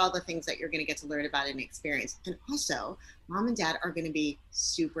fun. And here are all the things that you're going to get to learn about and experience. And also, mom and dad are going to be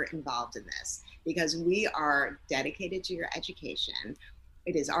super involved in this because we are dedicated to your education.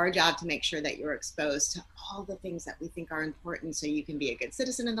 It is our job to make sure that you're exposed to all the things that we think are important so you can be a good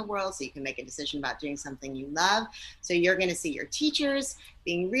citizen in the world, so you can make a decision about doing something you love. So you're going to see your teachers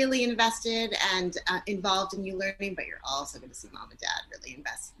being really invested and involved in you learning, but you're also going to see mom and dad really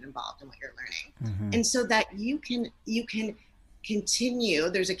invested and involved in what you're learning. Mm-hmm. And so that you can continue,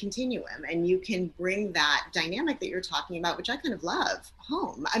 there's a continuum, and you can bring that dynamic that you're talking about, which I kind of love,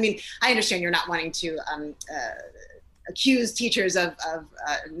 home. I mean, I understand you're not wanting to accuse teachers of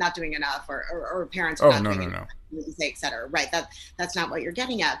not doing enough or parents not doing enough, et cetera. Right. That's not what you're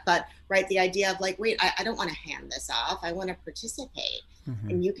getting at. But right, the idea of like, wait, I don't want to hand this off. I want to participate. Mm-hmm.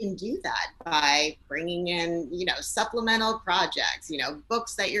 And you can do that by bringing in, supplemental projects,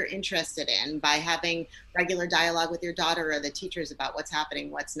 books that you're interested in, by having regular dialogue with your daughter or the teachers about what's happening,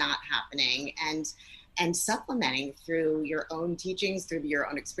 what's not happening, and supplementing through your own teachings, through your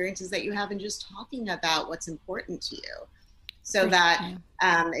own experiences that you have, and just talking about what's important to you. So that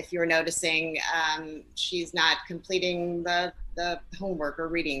if you're noticing she's not completing the homework or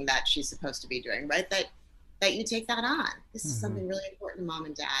reading that she's supposed to be doing, right, that you take that on. This is something really important, mom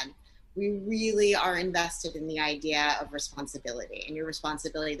and dad. We really are invested in the idea of responsibility. And your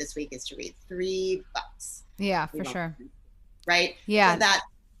responsibility this week is to read 3 books. Yeah, for sure. Right? Yeah. So that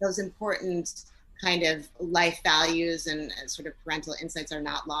those important kind of life values and sort of parental insights are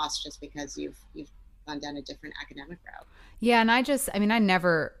not lost just because you've gone down a different academic route. Yeah. And I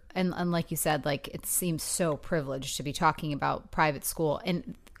never, and like you said, like it seems so privileged to be talking about private school.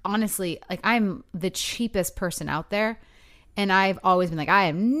 And honestly, like I'm the cheapest person out there. And I've always been like, I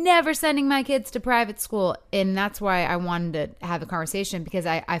am never sending my kids to private school. And that's why I wanted to have a conversation, because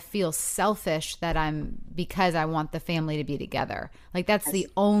I feel selfish because I want the family to be together. Like that's the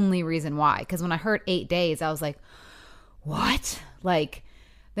only reason why. Because when I heard 8 days, I was like, what? Like,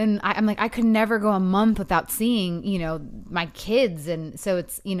 then I'm like, I could never go a month without seeing, my kids. And so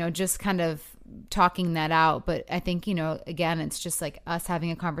it's, just kind of talking that out. But I think, again, it's just like us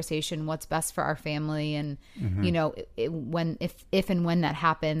having a conversation, what's best for our family. And, if and when that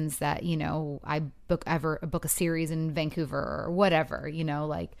happens, that, I book a series in Vancouver or whatever,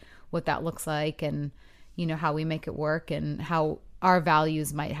 like what that looks like, and, how we make it work, and how our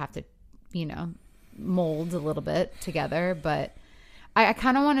values might have to, mold a little bit together. But I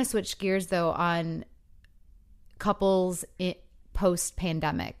kind of want to switch gears though on couples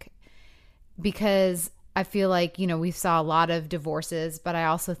post-pandemic, because I feel like, we saw a lot of divorces, but I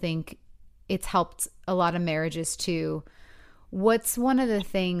also think it's helped a lot of marriages too. What's one of the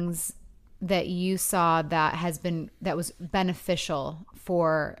things that you saw that was beneficial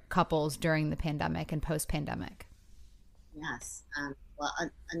for couples during the pandemic and post-pandemic? Yes. Well,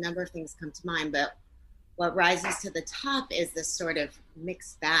 a number of things come to mind, but what rises to the top is this sort of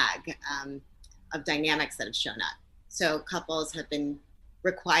mixed bag of dynamics that have shown up. So couples have been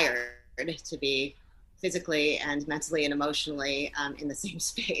required to be physically and mentally and emotionally in the same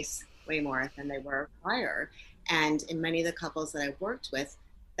space way more than they were prior. And in many of the couples that I've worked with,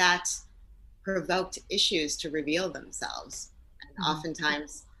 that provoked issues to reveal themselves. And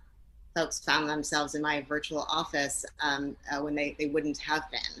oftentimes folks found themselves in my virtual office when they wouldn't have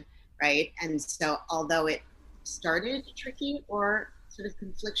been, right? And so although it started tricky or sort of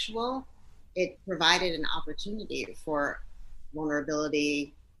conflictual, it provided an opportunity for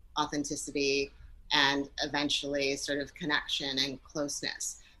vulnerability, authenticity, and eventually sort of connection and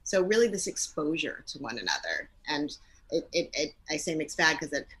closeness. So really this exposure to one another. And I say mixed bag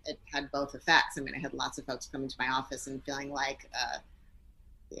because it had both effects. I mean, I had lots of folks coming to my office and feeling like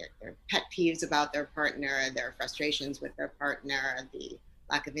their pet peeves about their partner, their frustrations with their partner, the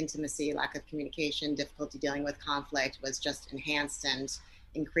lack of intimacy, lack of communication, difficulty dealing with conflict was just enhanced and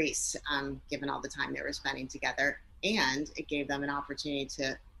increased given all the time they were spending together. And it gave them an opportunity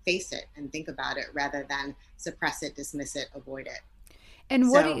to face it and think about it rather than suppress it, dismiss it, avoid it. And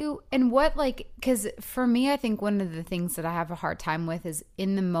because for me, I think one of the things that I have a hard time with is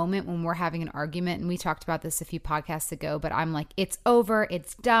in the moment when we're having an argument, and we talked about this a few podcasts ago, but I'm like, it's over,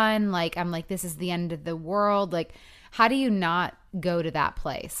 it's done. Like, I'm like, this is the end of the world. Like, how do you not go to that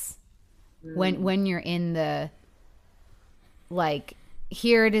place when you're in the, like,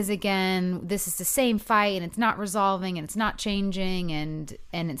 here it is again, this is the same fight and it's not resolving and it's not changing and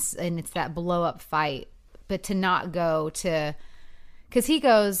it's that blow up fight, but to not go to, because he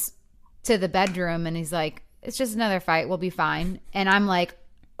goes to the bedroom and he's like, it's just another fight, we'll be fine. And I'm like,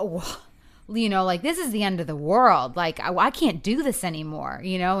 oh, like this is the end of the world. Like I can't do this anymore,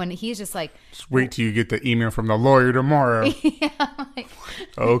 and he's just like, just wait till you get the email from the lawyer tomorrow. Yeah, like,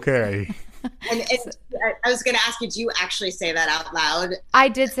 okay. And I was going to ask you, do you actually say that out loud? I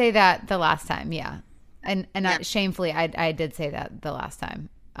did say that the last time, yeah. And shamefully, I did say that the last time.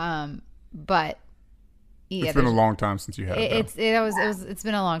 But yeah, it's been a long time since you had that. It's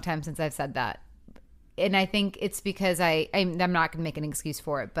been a long time since I've said that. And I think it's because I'm not going to make an excuse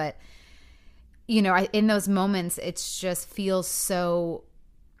for it, but in those moments, it just feels so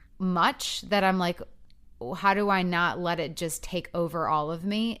much that I'm like, how do I not let it just take over all of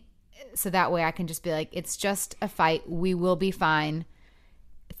me? So that way I can just be like, it's just a fight. We will be fine.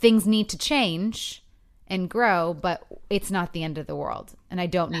 Things need to change and grow, but it's not the end of the world. And I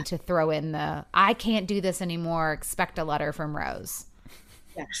don't need to throw in I can't do this anymore. Expect a letter from Rose.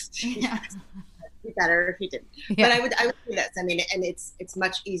 Yes. Yes. Be better if you didn't. Yeah. But I would say this. I mean, and it's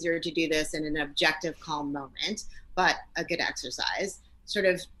much easier to do this in an objective, calm moment, but a good exercise. Sort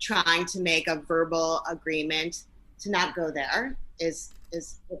of trying to make a verbal agreement to not go there is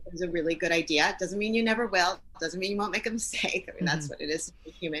a really good idea. It doesn't mean you never will. It doesn't mean you won't make a mistake. I mean, that's what it is to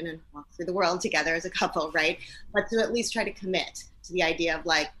be human and walk through the world together as a couple, right? But to at least try to commit to the idea of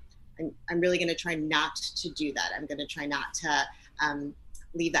like, I'm really going to try not to do that. I'm going to try not to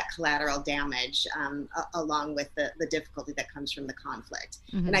leave that collateral damage along with the difficulty that comes from the conflict.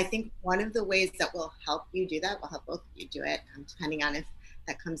 Mm-hmm. And I think one of the ways that will help you do that, will help both of you do it, depending on if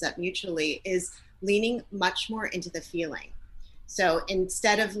that comes up mutually, is leaning much more into the feeling. So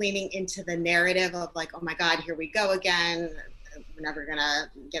instead of leaning into the narrative of like, oh my God, here we go again, we're never gonna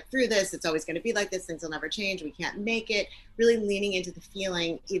get through this, it's always gonna be like this, things will never change, we can't make it, really leaning into the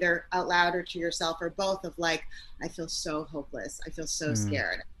feeling either out loud or to yourself or both of like, I feel so hopeless, I feel so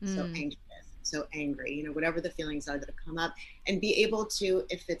scared, so anxious, so angry, you know, whatever the feelings are that have come up, and be able to,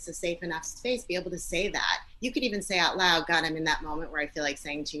 if it's a safe enough space, be able to say that. You could even say out loud, God, I'm in that moment where I feel like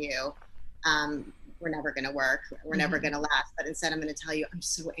saying to you, we're never going to work. We're never going to last. But instead, I'm going to tell you, I'm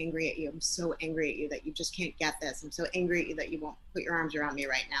so angry at you. I'm so angry at you that you just can't get this. I'm so angry at you that you won't put your arms around me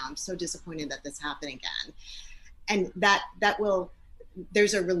right now. I'm so disappointed that this happened again. And that will,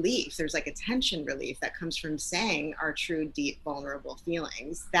 there's a relief. There's like a tension relief that comes from saying our true, deep, vulnerable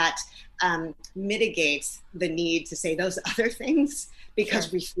feelings that mitigates the need to say those other things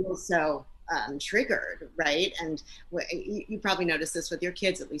because we feel so triggered, right? And you probably notice this with your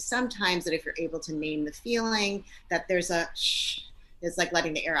kids, at least sometimes, that if you're able to name the feeling, that there's a shh, it's like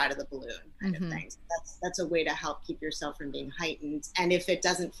letting the air out of the balloon kind of thing. So that's a way to help keep yourself from being heightened. And if it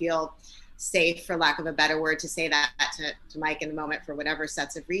doesn't feel safe, for lack of a better word, to say that to Mike in the moment for whatever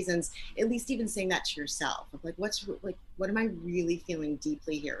sets of reasons, at least even saying that to yourself, like what am I really feeling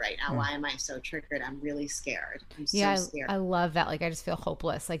deeply here right now? Why am I so triggered? I'm really scared. I'm so scared. I love that. Like, I just feel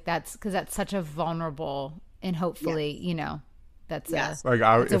hopeless. Like, that's because that's such a vulnerable, and hopefully, you know, that's it's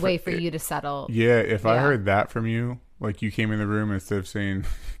a way for you to settle. Yeah. If I heard that from you, like you came in the room, instead of saying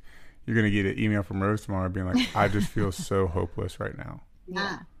you're going to get an email from Rose tomorrow being like, I just feel so hopeless right now.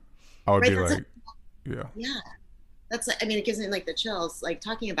 Yeah. I would be like, yeah. That's, I mean, it gives me like the chills, like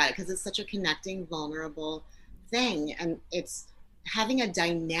talking about it, because it's such a connecting, vulnerable thing. And it's having a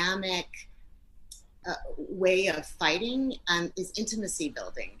dynamic way of fighting is intimacy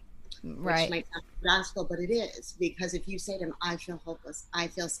building. Right. Which might sound radical, but it is. Because if you say to them, I feel hopeless, I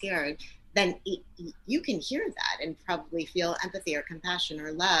feel scared, then you can hear that and probably feel empathy or compassion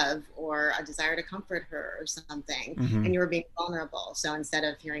or love or a desire to comfort her or something. And you're being vulnerable. So instead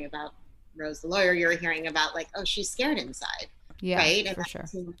of hearing about Rose the lawyer, you're hearing about like, oh, she's scared inside. Yeah, right. And for sure.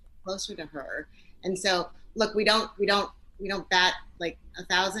 Closer to her. And so look, we don't bat like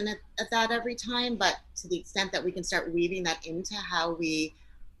 1,000 at that every time, but to the extent that we can start weaving that into how we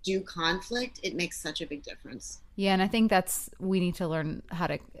do conflict, it makes such a big difference. Yeah, and I think we need to learn how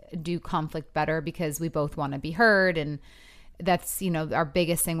to do conflict better because we both want to be heard, and that's, you know, our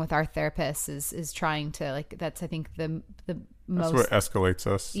biggest thing with our therapists is trying to, like, that's I think the most. That's what escalates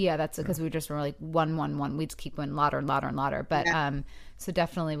us. Yeah, that's because we just were like 1-1-1. We just keep going louder and louder and louder. But so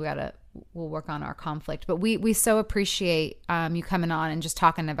definitely we'll work on our conflict. But we so appreciate you coming on and just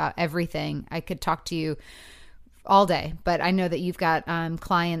talking about everything. I could talk to you all day, but I know that you've got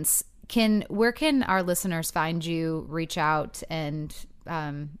clients. Where can our listeners find you, reach out, and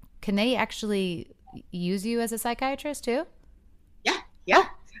can they actually use you as a psychiatrist too? Yeah.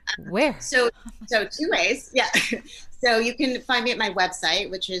 Where? So 2 ways. Yeah. So you can find me at my website,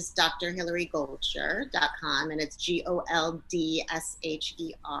 which is drhillarygoldshire.com, and it's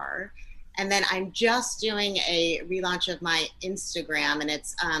GOLDSHER. And then I'm just doing a relaunch of my Instagram, and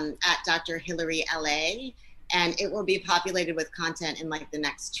it's at Dr. Hillary LA. And it will be populated with content in like the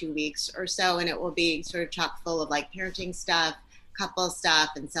next 2 weeks or so. And it will be sort of chock full of like parenting stuff, couple stuff,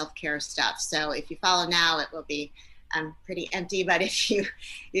 and self-care stuff. So if you follow now, it will be pretty empty. But if you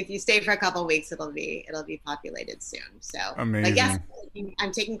stay for a couple of weeks, it'll be populated soon. So amazing. But yes,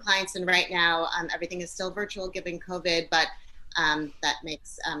 I'm taking clients in right now. Everything is still virtual given COVID, but that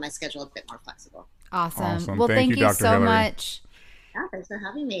makes my schedule a bit more flexible. Awesome. Well, thank you Dr. so Hillary. much. Yeah, thanks for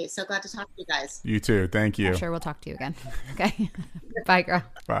having me. So glad to talk to you guys. You too. Thank you. I'm sure we'll talk to you again. Okay. Bye, girl.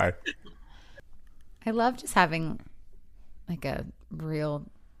 Bye. I love just having like a real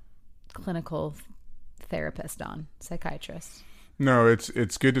clinical therapist on, psychiatrist. No,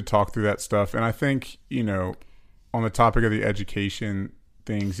 it's good to talk through that stuff. And I think, you know, on the topic of the education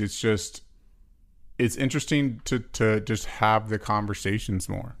things, it's interesting to just have the conversations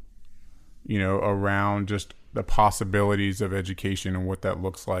more, you know, around just the possibilities of education and what that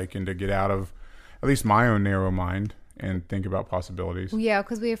looks like, and to get out of at least my own narrow mind and think about possibilities. Yeah,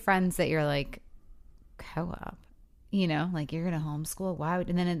 because we have friends that you're like, co-op, you know, like you're going to homeschool. Why would,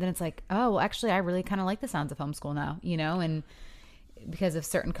 and then it's like, oh, well, actually, I really kind of like the sounds of homeschool now, you know, and because of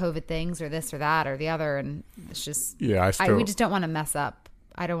certain COVID things or this or that or the other. And it's just, we just don't want to mess up.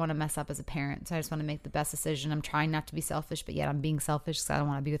 I don't want to mess up as a parent. So I just want to make the best decision. I'm trying not to be selfish, but yet I'm being selfish because I don't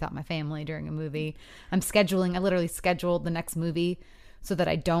want to be without my family during a movie. I literally scheduled the next movie so that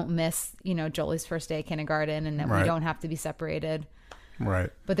I don't miss, you know, Jolie's first day of kindergarten, and that we don't have to be separated. Right.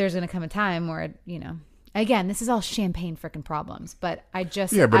 But there's going to come a time where, you know, Again, this is all champagne freaking problems, but I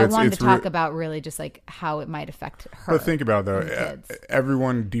wanted to talk about really just like how it might affect her. But think about it, though,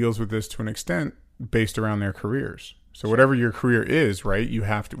 everyone deals with this to an extent based around their careers. So whatever your career is, right, you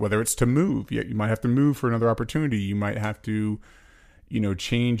have to, whether it's to move, you might have to move for another opportunity. You might have to,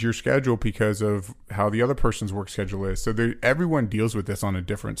 change your schedule because of how the other person's work schedule is. So everyone deals with this on a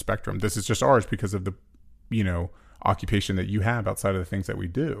different spectrum. This is just ours because of the, occupation that you have outside of the things that we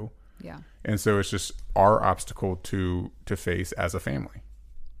do. Yeah. And so it's just our obstacle to face as a family.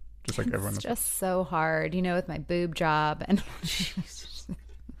 Just like everyone else. It's just so hard, with my boob job. And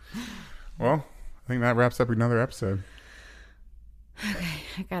well, I think that wraps up another episode. Okay,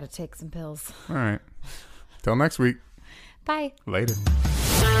 I got to take some pills. All right. Till next week. Bye. Later.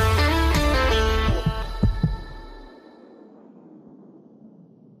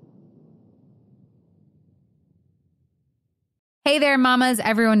 Hey there, mamas.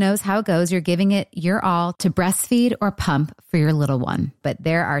 Everyone knows how it goes. You're giving it your all to breastfeed or pump for your little one. But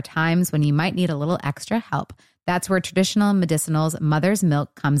there are times when you might need a little extra help. That's where Traditional Medicinals Mother's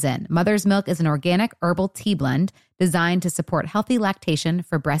Milk comes in. Mother's Milk is an organic herbal tea blend designed to support healthy lactation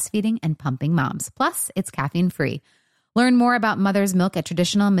for breastfeeding and pumping moms. Plus, it's caffeine-free. Learn more about Mother's Milk at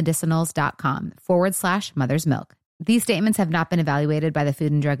traditionalmedicinals.com/Mother's Milk. These statements have not been evaluated by the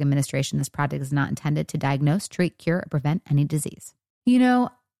Food and Drug Administration. This product is not intended to diagnose, treat, cure, or prevent any disease. I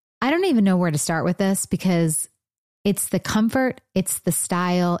don't even know where to start with this because it's the comfort, it's the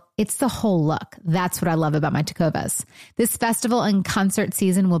style, it's the whole look. That's what I love about my Tecovas. This festival and concert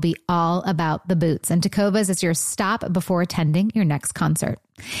season will be all about the boots, and Tecovas is your stop before attending your next concert.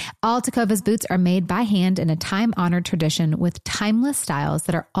 All Tecovas boots are made by hand in a time-honored tradition with timeless styles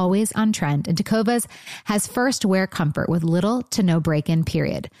that are always on trend. And Tecovas has first wear comfort with little to no break-in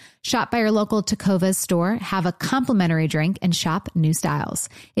period. Shop by your local Tecovas store, have a complimentary drink, and shop new styles.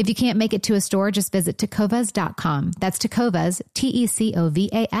 If you can't make it to a store, just visit tecovas.com. That's Tecovas,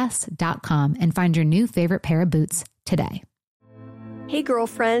 TECOVAS.com, and find your new favorite pair of boots today. Hey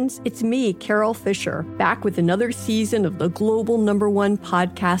girlfriends, it's me, Carol Fisher, back with another season of the global #1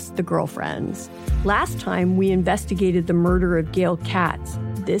 podcast, The Girlfriends. Last time, we investigated the murder of Gail Katz.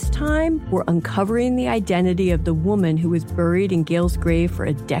 This time, we're uncovering the identity of the woman who was buried in Gail's grave for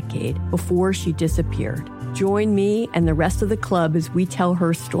a decade before she disappeared. Join me and the rest of the club as we tell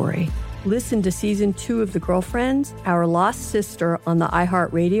her story. Listen to Season 2 of The Girlfriends, Our Lost Sister on the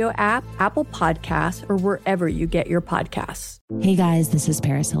iHeartRadio app, Apple Podcasts, or wherever you get your podcasts. Hey guys, this is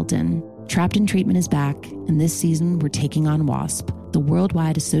Paris Hilton. Trapped in Treatment is back, and this season we're taking on WASP, the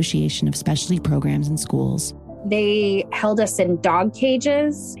Worldwide Association of Specialty Programs and Schools. They held us in dog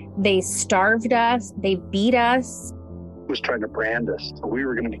cages. They starved us. They beat us. Was trying to brand us. So we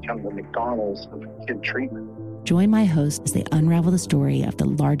were going to become the McDonald's of kid treatment. Join my hosts as they unravel the story of the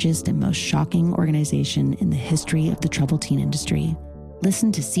largest and most shocking organization in the history of the troubled teen industry.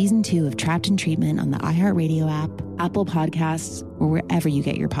 Listen to Season 2 of Trapped in Treatment on the iHeartRadio app, Apple Podcasts, or wherever you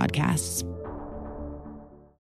get your podcasts.